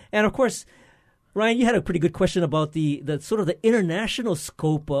Islands. And, of course, Ryan, you had a pretty good question about the sort of the international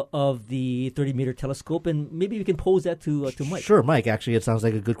scope of the 30-meter telescope, and maybe we can pose that to Mike. Sure, Mike. Actually, it sounds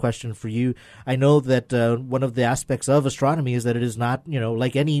like a good question for you. I know that one of the aspects of astronomy is that it is not,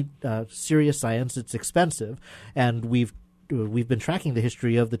 like any serious science, it's expensive, and we've been tracking the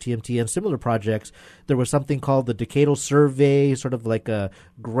history of the TMT and similar projects. There was something called the Decadal Survey, sort of like a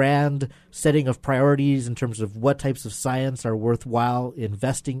grand setting of priorities in terms of what types of science are worthwhile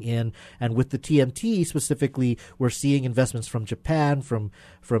investing in. And with the TMT specifically, we're seeing investments from Japan, from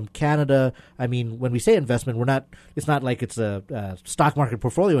Canada. I mean, when we say investment, it's not like it's a stock market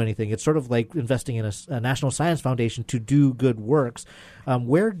portfolio or anything. It's sort of like investing in a national science foundation to do good works. How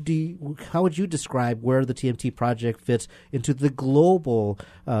would you describe where the TMT project fits into the global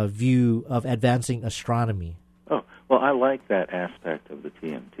view of advancing astronomy? Oh, well, I like that aspect of the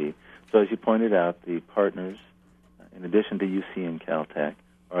TMT. So as you pointed out, the partners, in addition to UC and Caltech,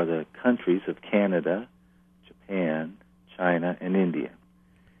 are the countries of Canada, Japan, China, and India.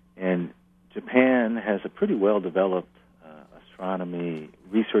 And Japan has a pretty well-developed astronomy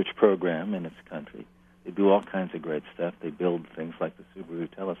research program in its country. They do all kinds of great stuff. They build things like the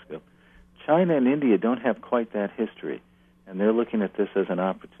Subaru telescope. China and India don't have quite that history, and they're looking at this as an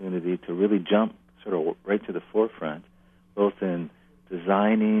opportunity to really jump sort of right to the forefront, both in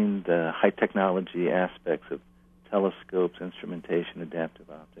designing the high-technology aspects of telescopes, instrumentation, adaptive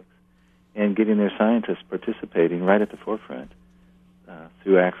optics, and getting their scientists participating right at the forefront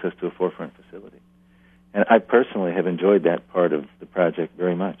through access to a forefront facility. And I personally have enjoyed that part of the project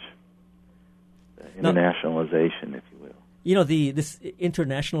very much. Internationalization, if you will. This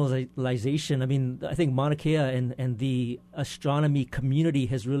internationalization, I mean, I think Mauna Kea and the astronomy community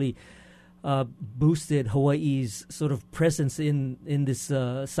has really boosted Hawaii's sort of presence in this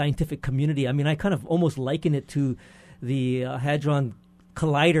scientific community. I mean, I kind of almost liken it to the Hadron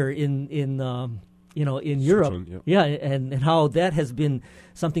Collider in in Europe. Yep. Yeah, and how that has been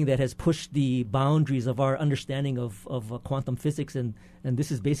something that has pushed the boundaries of our understanding of quantum physics, and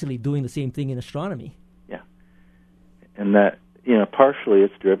this is basically doing the same thing in astronomy. Yeah. And that, partially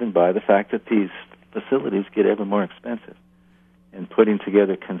it's driven by the fact that these facilities get ever more expensive. And putting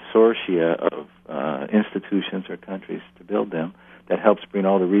together consortia of institutions or countries to build them, that helps bring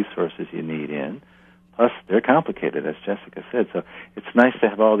all the resources you need in. Plus, they're complicated, as Jessica said. So it's nice to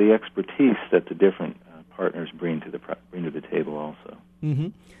have all the expertise that the different partners bring to the table also. Mm-hmm.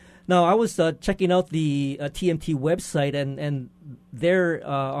 Now, I was checking out the TMT website, and there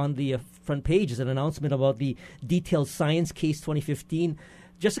on the front page is an announcement about the Detailed Science Case 2015.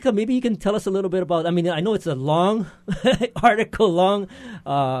 Jessica, maybe you can tell us a little bit about, I know it's a long article,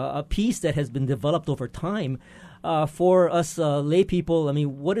 a piece that has been developed over time. For us lay people,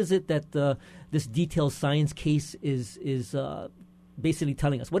 what is it that this Detailed Science Case is basically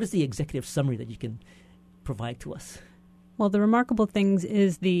telling us? What is the executive summary that you can provide to us? Well, the remarkable things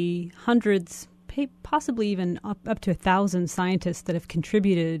is the hundreds, possibly even up to 1,000 scientists that have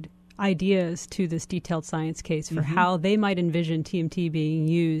contributed ideas to this Detailed Science Case for how they might envision TMT being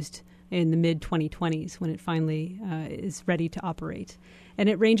used in the mid-2020s when it finally is ready to operate. And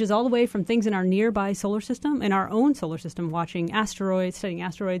it ranges all the way from things in our nearby solar system, in our own solar system, studying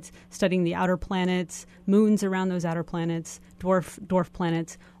asteroids, studying the outer planets, moons around those outer planets, dwarf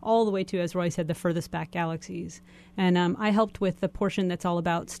planets, all the way to, as Roy said, the furthest back galaxies. And I helped with the portion that's all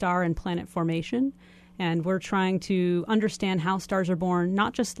about star and planet formation. And we're trying to understand how stars are born,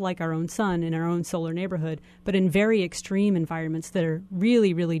 not just like our own sun in our own solar neighborhood, but in very extreme environments that are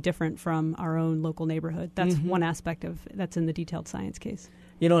really, really different from our own local neighborhood. That's one aspect that's in the Detailed Science Case.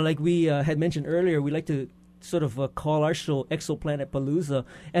 Like we had mentioned earlier, we like to sort of call our show Exoplanet Palooza.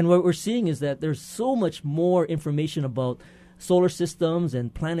 And what we're seeing is that there's so much more information about solar systems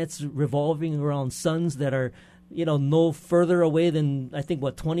and planets revolving around suns that are no further away than, I think,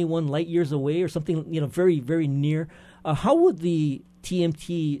 21 light years away or something, very, very near. How would the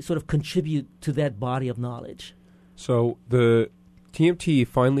TMT sort of contribute to that body of knowledge? So the TMT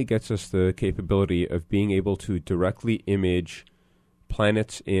finally gets us the capability of being able to directly image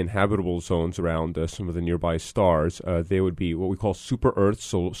planets in habitable zones around some of the nearby stars. They would be what we call super Earths,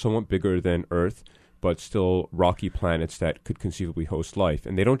 so somewhat bigger than Earth, but still rocky planets that could conceivably host life.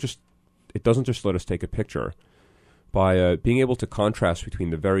 And it doesn't just let us take a picture. By being able to contrast between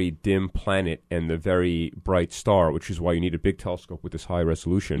the very dim planet and the very bright star, which is why you need a big telescope with this high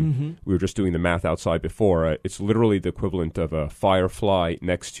resolution. We were just doing the math outside before. It's literally the equivalent of a firefly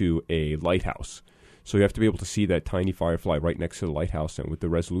next to a lighthouse. So you have to be able to see that tiny firefly right next to the lighthouse, and with the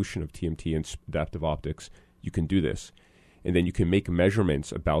resolution of TMT and adaptive optics, you can do this. And then you can make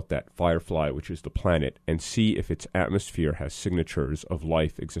measurements about that firefly, which is the planet, and see if its atmosphere has signatures of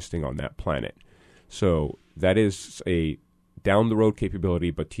life existing on that planet. So that is a down-the-road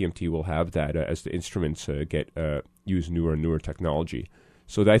capability, but TMT will have that as the instruments use newer and newer technology.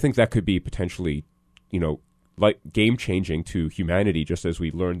 So I think that could be potentially, like game-changing to humanity, just as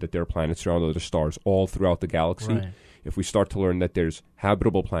we learned that there are planets around other stars all throughout the galaxy. Right. If we start to learn that there's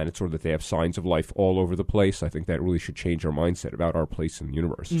habitable planets or that they have signs of life all over the place, I think that really should change our mindset about our place in the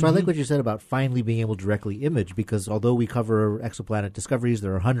universe. So I like what you said about finally being able to directly image, because although we cover exoplanet discoveries,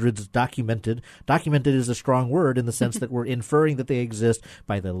 there are hundreds documented. Documented is a strong word in the sense that we're inferring that they exist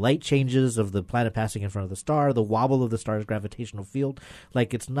by the light changes of the planet passing in front of the star, the wobble of the star's gravitational field.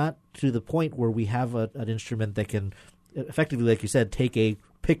 Like, it's not to the point where we have an instrument that can effectively, like you said, take a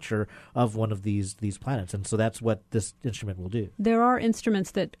picture of one of these planets. And so that's what this instrument will do. There are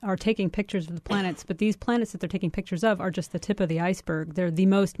instruments that are taking pictures of the planets, but these planets that they're taking pictures of are just the tip of the iceberg. They're the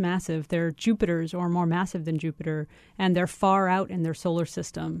most massive. They're Jupiters or more massive than Jupiter, and they're far out in their solar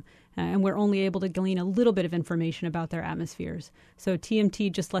system. And we're only able to glean a little bit of information about their atmospheres. So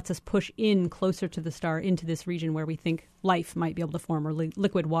TMT just lets us push in closer to the star into this region where we think life might be able to form, or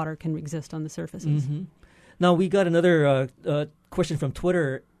liquid water can exist on the surfaces. Now, we got another question from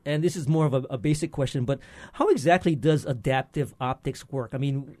Twitter, and this is more of a basic question, but how exactly does adaptive optics work?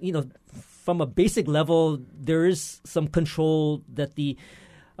 From a basic level, there is some control that the,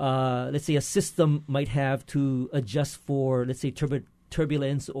 let's say, a system might have to adjust for, let's say,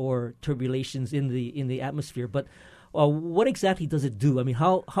 turbulence or turbulations in the atmosphere. But what exactly does it do?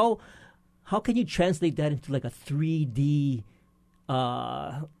 How can you translate that into like a 3D,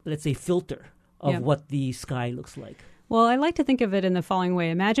 let's say, filter of what the sky looks like? Well, I like to think of it in the following way.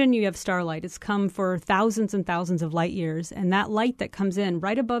 Imagine you have starlight. It's come for thousands and thousands of light years, and that light that comes in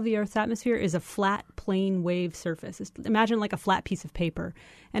right above the Earth's atmosphere is a flat, plain wave surface. Imagine like a flat piece of paper.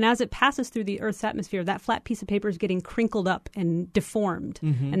 And as it passes through the Earth's atmosphere, that flat piece of paper is getting crinkled up and deformed.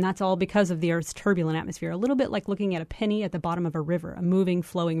 Mm-hmm. And that's all because of the Earth's turbulent atmosphere. A little bit like looking at a penny at the bottom of a river, a moving,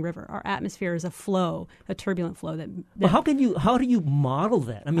 flowing river. Our atmosphere is a flow, a turbulent flow. Well, how do you model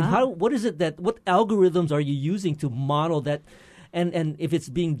that? I mean, what algorithms are you using to model that? And if it's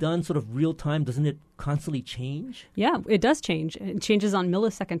being done sort of real time, doesn't it constantly change? Yeah, it does change. It changes on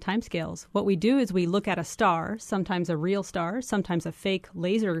millisecond timescales. What we do is we look at a star, sometimes a real star, sometimes a fake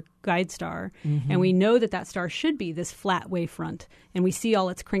laser guide star, and we know that star should be this flat wavefront. And we see all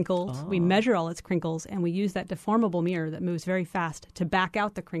its crinkles, we measure all its crinkles, and we use that deformable mirror that moves very fast to back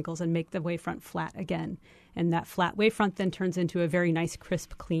out the crinkles and make the wavefront flat again. And that flat wavefront then turns into a very nice,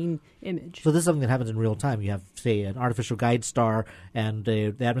 crisp, clean image. So this is something that happens in real time. You have, say, an artificial guide star, and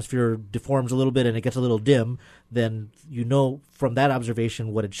the atmosphere deforms a little bit and it gets a little dim. Then you know from that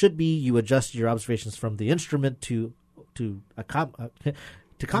observation what it should be. You adjust your observations from the instrument to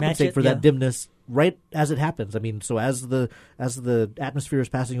compensate for that dimness right as it happens. I mean, so as the atmosphere is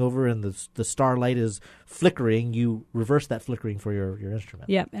passing over and the starlight is flickering, you reverse that flickering for your instrument.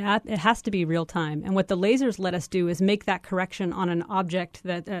 Yeah, it has to be real time. And what the lasers let us do is make that correction on an object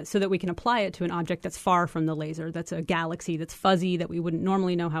that so that we can apply it to an object that's far from the laser. That's a galaxy that's fuzzy that we wouldn't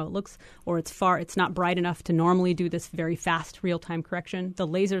normally know how it looks, or it's not bright enough to normally do this very fast real time correction. The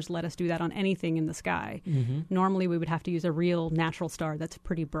lasers let us do that on anything in the sky. Mm-hmm. Normally we would have to use a real natural star that's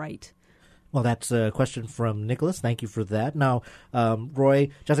pretty bright. Well, that's a question from Nicholas. Thank you for that. Now,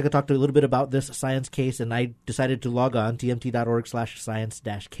 Roy, Jessica talked a little bit about this science case, and I decided to log on,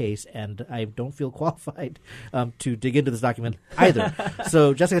 tmt.org/science-case, and I don't feel qualified to dig into this document either.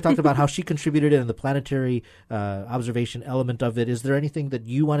 So Jessica talked about how she contributed in the planetary observation element of it. Is there anything that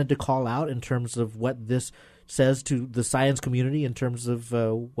you wanted to call out in terms of what this says to the science community in terms of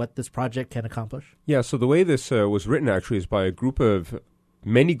what this project can accomplish? Yeah, so the way this was written actually is by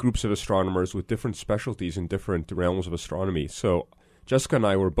many groups of astronomers with different specialties in different realms of astronomy. So Jessica and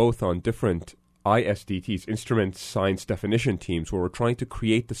I were both on different ISDTs, Instrument Science Definition teams, where we're trying to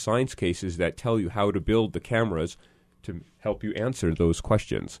create the science cases that tell you how to build the cameras to help you answer those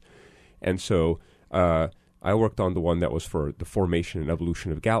questions. And so I worked on the one that was for the formation and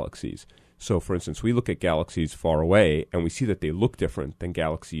evolution of galaxies. So, for instance, we look at galaxies far away, and we see that they look different than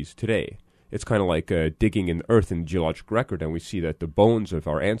galaxies today. It's kind of like digging in the Earth in geologic record, and we see that the bones of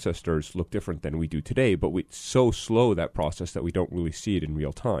our ancestors look different than we do today, but it's so slow, that process, that we don't really see it in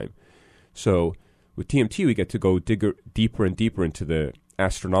real time. So with TMT, we get to go deeper and deeper into the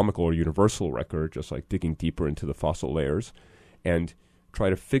astronomical or universal record, just like digging deeper into the fossil layers, and try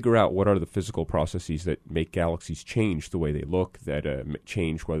to figure out what are the physical processes that make galaxies change the way they look, that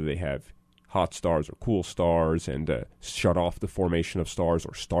change whether they have hot stars or cool stars, and shut off the formation of stars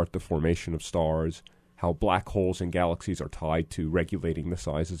or start the formation of stars, how black holes in galaxies are tied to regulating the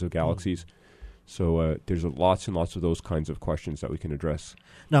sizes of galaxies. So there's lots and lots of those kinds of questions that we can address.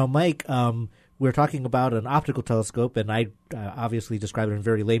 Now, Mike, we're talking about an optical telescope, and I obviously describe it in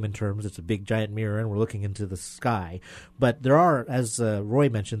very layman terms. It's a big, giant mirror, and we're looking into the sky. But there are, as Roy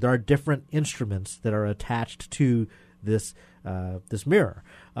mentioned, there are different instruments that are attached to this mirror.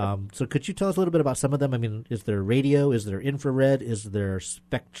 So could you tell us a little bit about some of them? I mean, is there radio? Is there infrared? Is there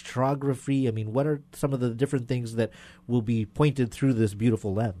spectrography? I mean, what are some of the different things that will be pointed through this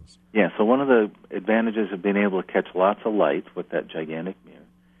beautiful lens? Yeah, so one of the advantages of being able to catch lots of light with that gigantic mirror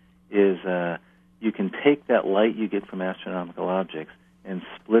is you can take that light you get from astronomical objects and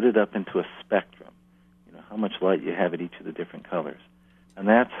split it up into a spectrum, how much light you have at each of the different colors. And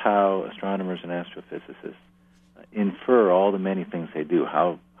that's how astronomers and astrophysicists infer all the many things they do,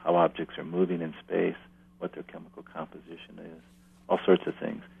 how objects are moving in space, what their chemical composition is, all sorts of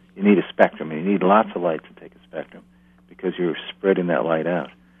things. You need a spectrum, and you need lots of light to take a spectrum because you're spreading that light out.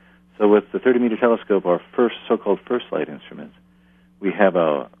 So with the 30-meter telescope, our first so-called first light instruments, we have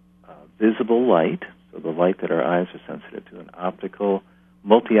a visible light, so the light that our eyes are sensitive to, an optical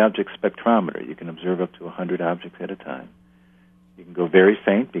multi-object spectrometer. You can observe up to 100 objects at a time. You can go very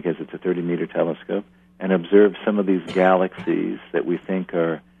faint because it's a 30-meter telescope, and observe some of these galaxies that we think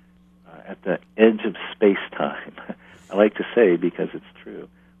are at the edge of space-time. I like to say because it's true.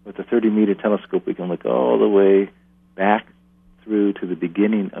 With the 30-meter telescope, we can look all the way back through to the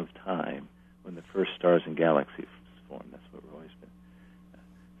beginning of time when the first stars and galaxies formed. That's what Roy's been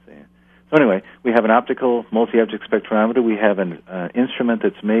saying. So anyway, we have an optical multi-object spectrometer. We have an instrument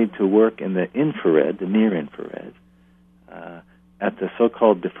that's made to work in the infrared, the near-infrared. at the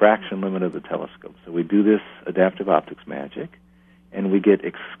so-called diffraction limit of the telescope. So we do this adaptive optics magic, and we get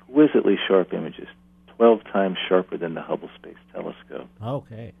exquisitely sharp images, 12 times sharper than the Hubble Space Telescope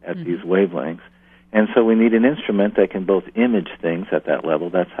at these wavelengths. And so we need an instrument that can both image things at that level.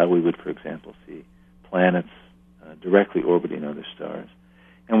 That's how we would, for example, see planets directly orbiting other stars.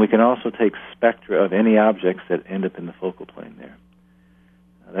 And we can also take spectra of any objects that end up in the focal plane there.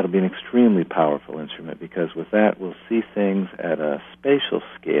 That'll be an extremely powerful instrument, because with that we'll see things at a spatial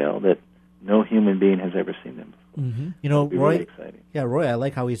scale that no human being has ever seen them before. Mm-hmm. You know, It'll be Roy. really exciting. Yeah, Roy. I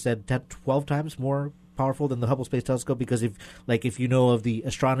like how he said 12 times more powerful than the Hubble Space Telescope, because if you know of the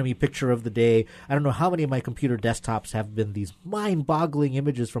astronomy picture of the day, I don't know how many of my computer desktops have been these mind-boggling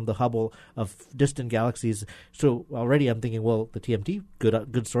images from the Hubble of distant galaxies. So already I'm thinking, well, the TMT,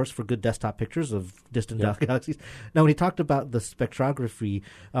 good source for good desktop pictures of distant galaxies. Now, when he talked about the spectrography,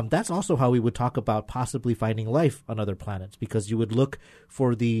 that's also how we would talk about possibly finding life on other planets, because you would look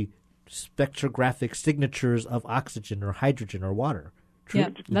for the spectrographic signatures of oxygen or hydrogen or water. Yeah,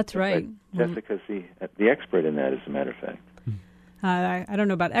 that's right. Jessica's the expert in that, as a matter of fact. I don't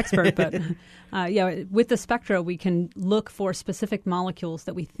know about expert, but with the spectra, we can look for specific molecules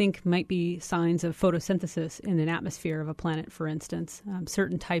that we think might be signs of photosynthesis in an atmosphere of a planet, for instance,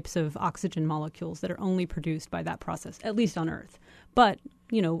 certain types of oxygen molecules that are only produced by that process, at least on Earth. But,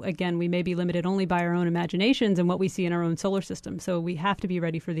 again, we may be limited only by our own imaginations and what we see in our own solar system. So we have to be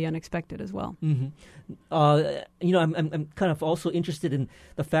ready for the unexpected as well. Mm-hmm. I'm kind of also interested in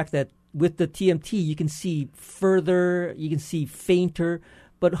the fact that with the TMT, you can see further, you can see fainter.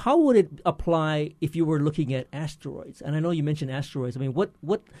 But how would it apply if you were looking at asteroids? And I know you mentioned asteroids. I mean, what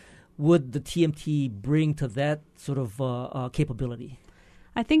would the TMT bring to that sort of capability?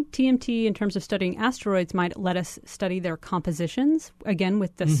 I think TMT, in terms of studying asteroids, might let us study their compositions. Again,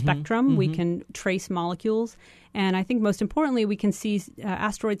 with the spectrum, we can trace molecules. And I think most importantly, we can see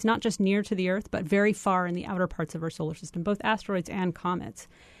asteroids not just near to the Earth, but very far in the outer parts of our solar system, both asteroids and comets.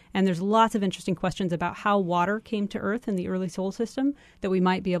 And there's lots of interesting questions about how water came to Earth in the early solar system that we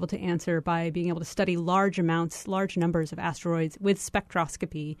might be able to answer by being able to study large numbers of asteroids with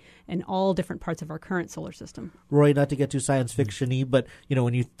spectroscopy in all different parts of our current solar system. Roy, not to get too science fiction-y, but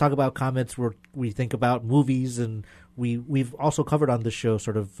when you talk about comets, we think about movies, and we've also covered on this show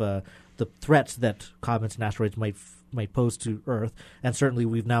sort of the threats that comets and asteroids might pose to Earth, and certainly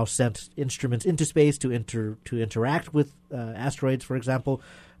we've now sent instruments into space to interact with asteroids, for example.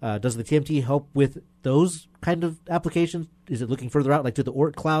 Does the TMT help with those kind of applications? Is it looking further out, like to the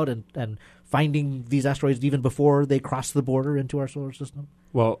Oort cloud, and finding these asteroids even before they cross the border into our solar system?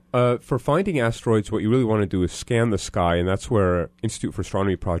 Well, for finding asteroids, what you really want to do is scan the sky, and that's where Institute for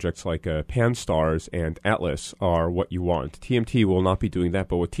Astronomy projects like Pan-STARRS and ATLAS are what you want. TMT will not be doing that,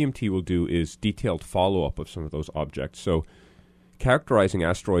 but what TMT will do is detailed follow-up of some of those objects. So characterizing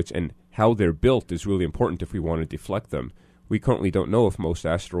asteroids and how they're built is really important if we want to deflect them. We currently don't know if most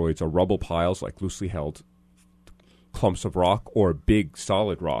asteroids are rubble piles, like loosely held clumps of rock, or big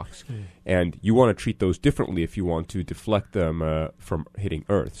solid rocks. And you want to treat those differently if you want to deflect them from hitting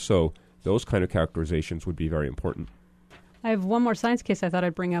Earth. So those kind of characterizations would be very important. I have one more science case I thought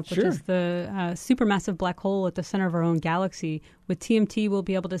I'd bring up, which is the supermassive black hole at the center of our own galaxy. With TMT, we'll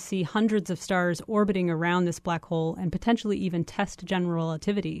be able to see hundreds of stars orbiting around this black hole and potentially even test general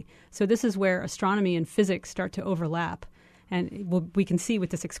relativity. So this is where astronomy and physics start to overlap. And we can see with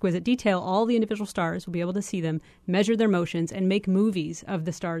this exquisite detail all the individual stars. We'll be able to see them, measure their motions, and make movies of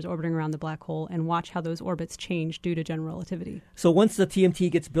the stars orbiting around the black hole and watch how those orbits change due to general relativity. So once the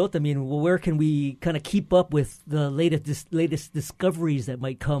TMT gets built, where can we kind of keep up with the latest discoveries that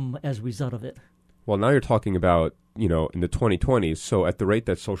might come as a result of it? Well, now you're talking about, in the 2020s. So at the rate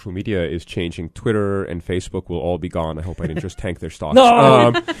that social media is changing, Twitter and Facebook will all be gone. I hope I didn't just tank their stocks.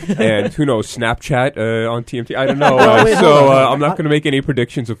 No! And who knows, Snapchat on TMT? I don't know. I'm not going to make any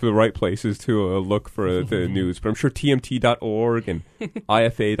predictions of the right places to look for the news. But I'm sure TMT.org and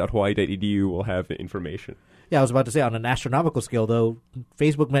ifa.hawaii.edu will have the information. Yeah, I was about to say, on an astronomical scale, though,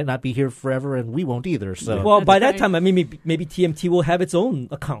 Facebook might not be here forever, and we won't either. So, well, by that time, maybe TMT will have its own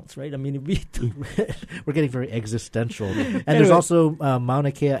accounts, right? We're getting very existential. And there's also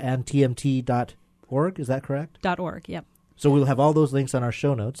Mauna Kea and TMT.org, is that correct? .org, yep. So we'll have all those links on our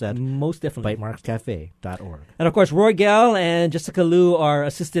show notes at most definitely BiteMarksCafe.org. And of course, Roy Gal and Jessica Liu are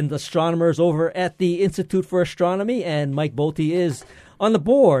assistant astronomers over at the Institute for Astronomy, and Mike Bolte is on the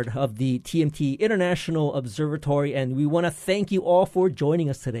board of the TMT International Observatory, and we want to thank you all for joining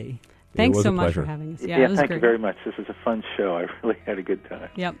us today. Thanks was so a much pleasure. for having us. Yeah, it was thank great. you very much. This was a fun show. I really had a good time.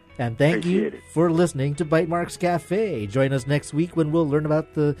 Yep. And thank you Appreciate it. for listening to Bytemarks Cafe. Join us next week when we'll learn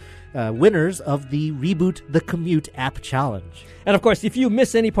about the winners of the Reboot the Commute app challenge. And of course, if you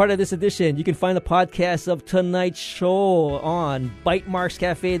miss any part of this edition, you can find the podcast of tonight's show on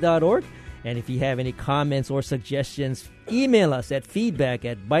bytemarkscafe.org. And if you have any comments or suggestions, email us at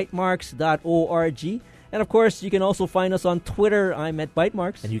feedback@bytemarks.org. And of course, you can also find us on Twitter. I'm at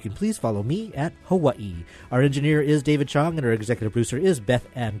Bytemarks. And you can please follow me at Hawaii. Our engineer is David Chong, and our executive producer is Beth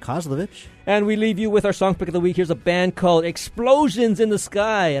Ann Kozlovich. And we leave you with our song pick of the week. Here's a band called Explosions in the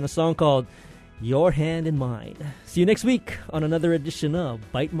Sky and a song called Your Hand in Mine. See you next week on another edition of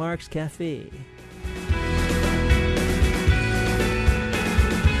Bytemarks Cafe.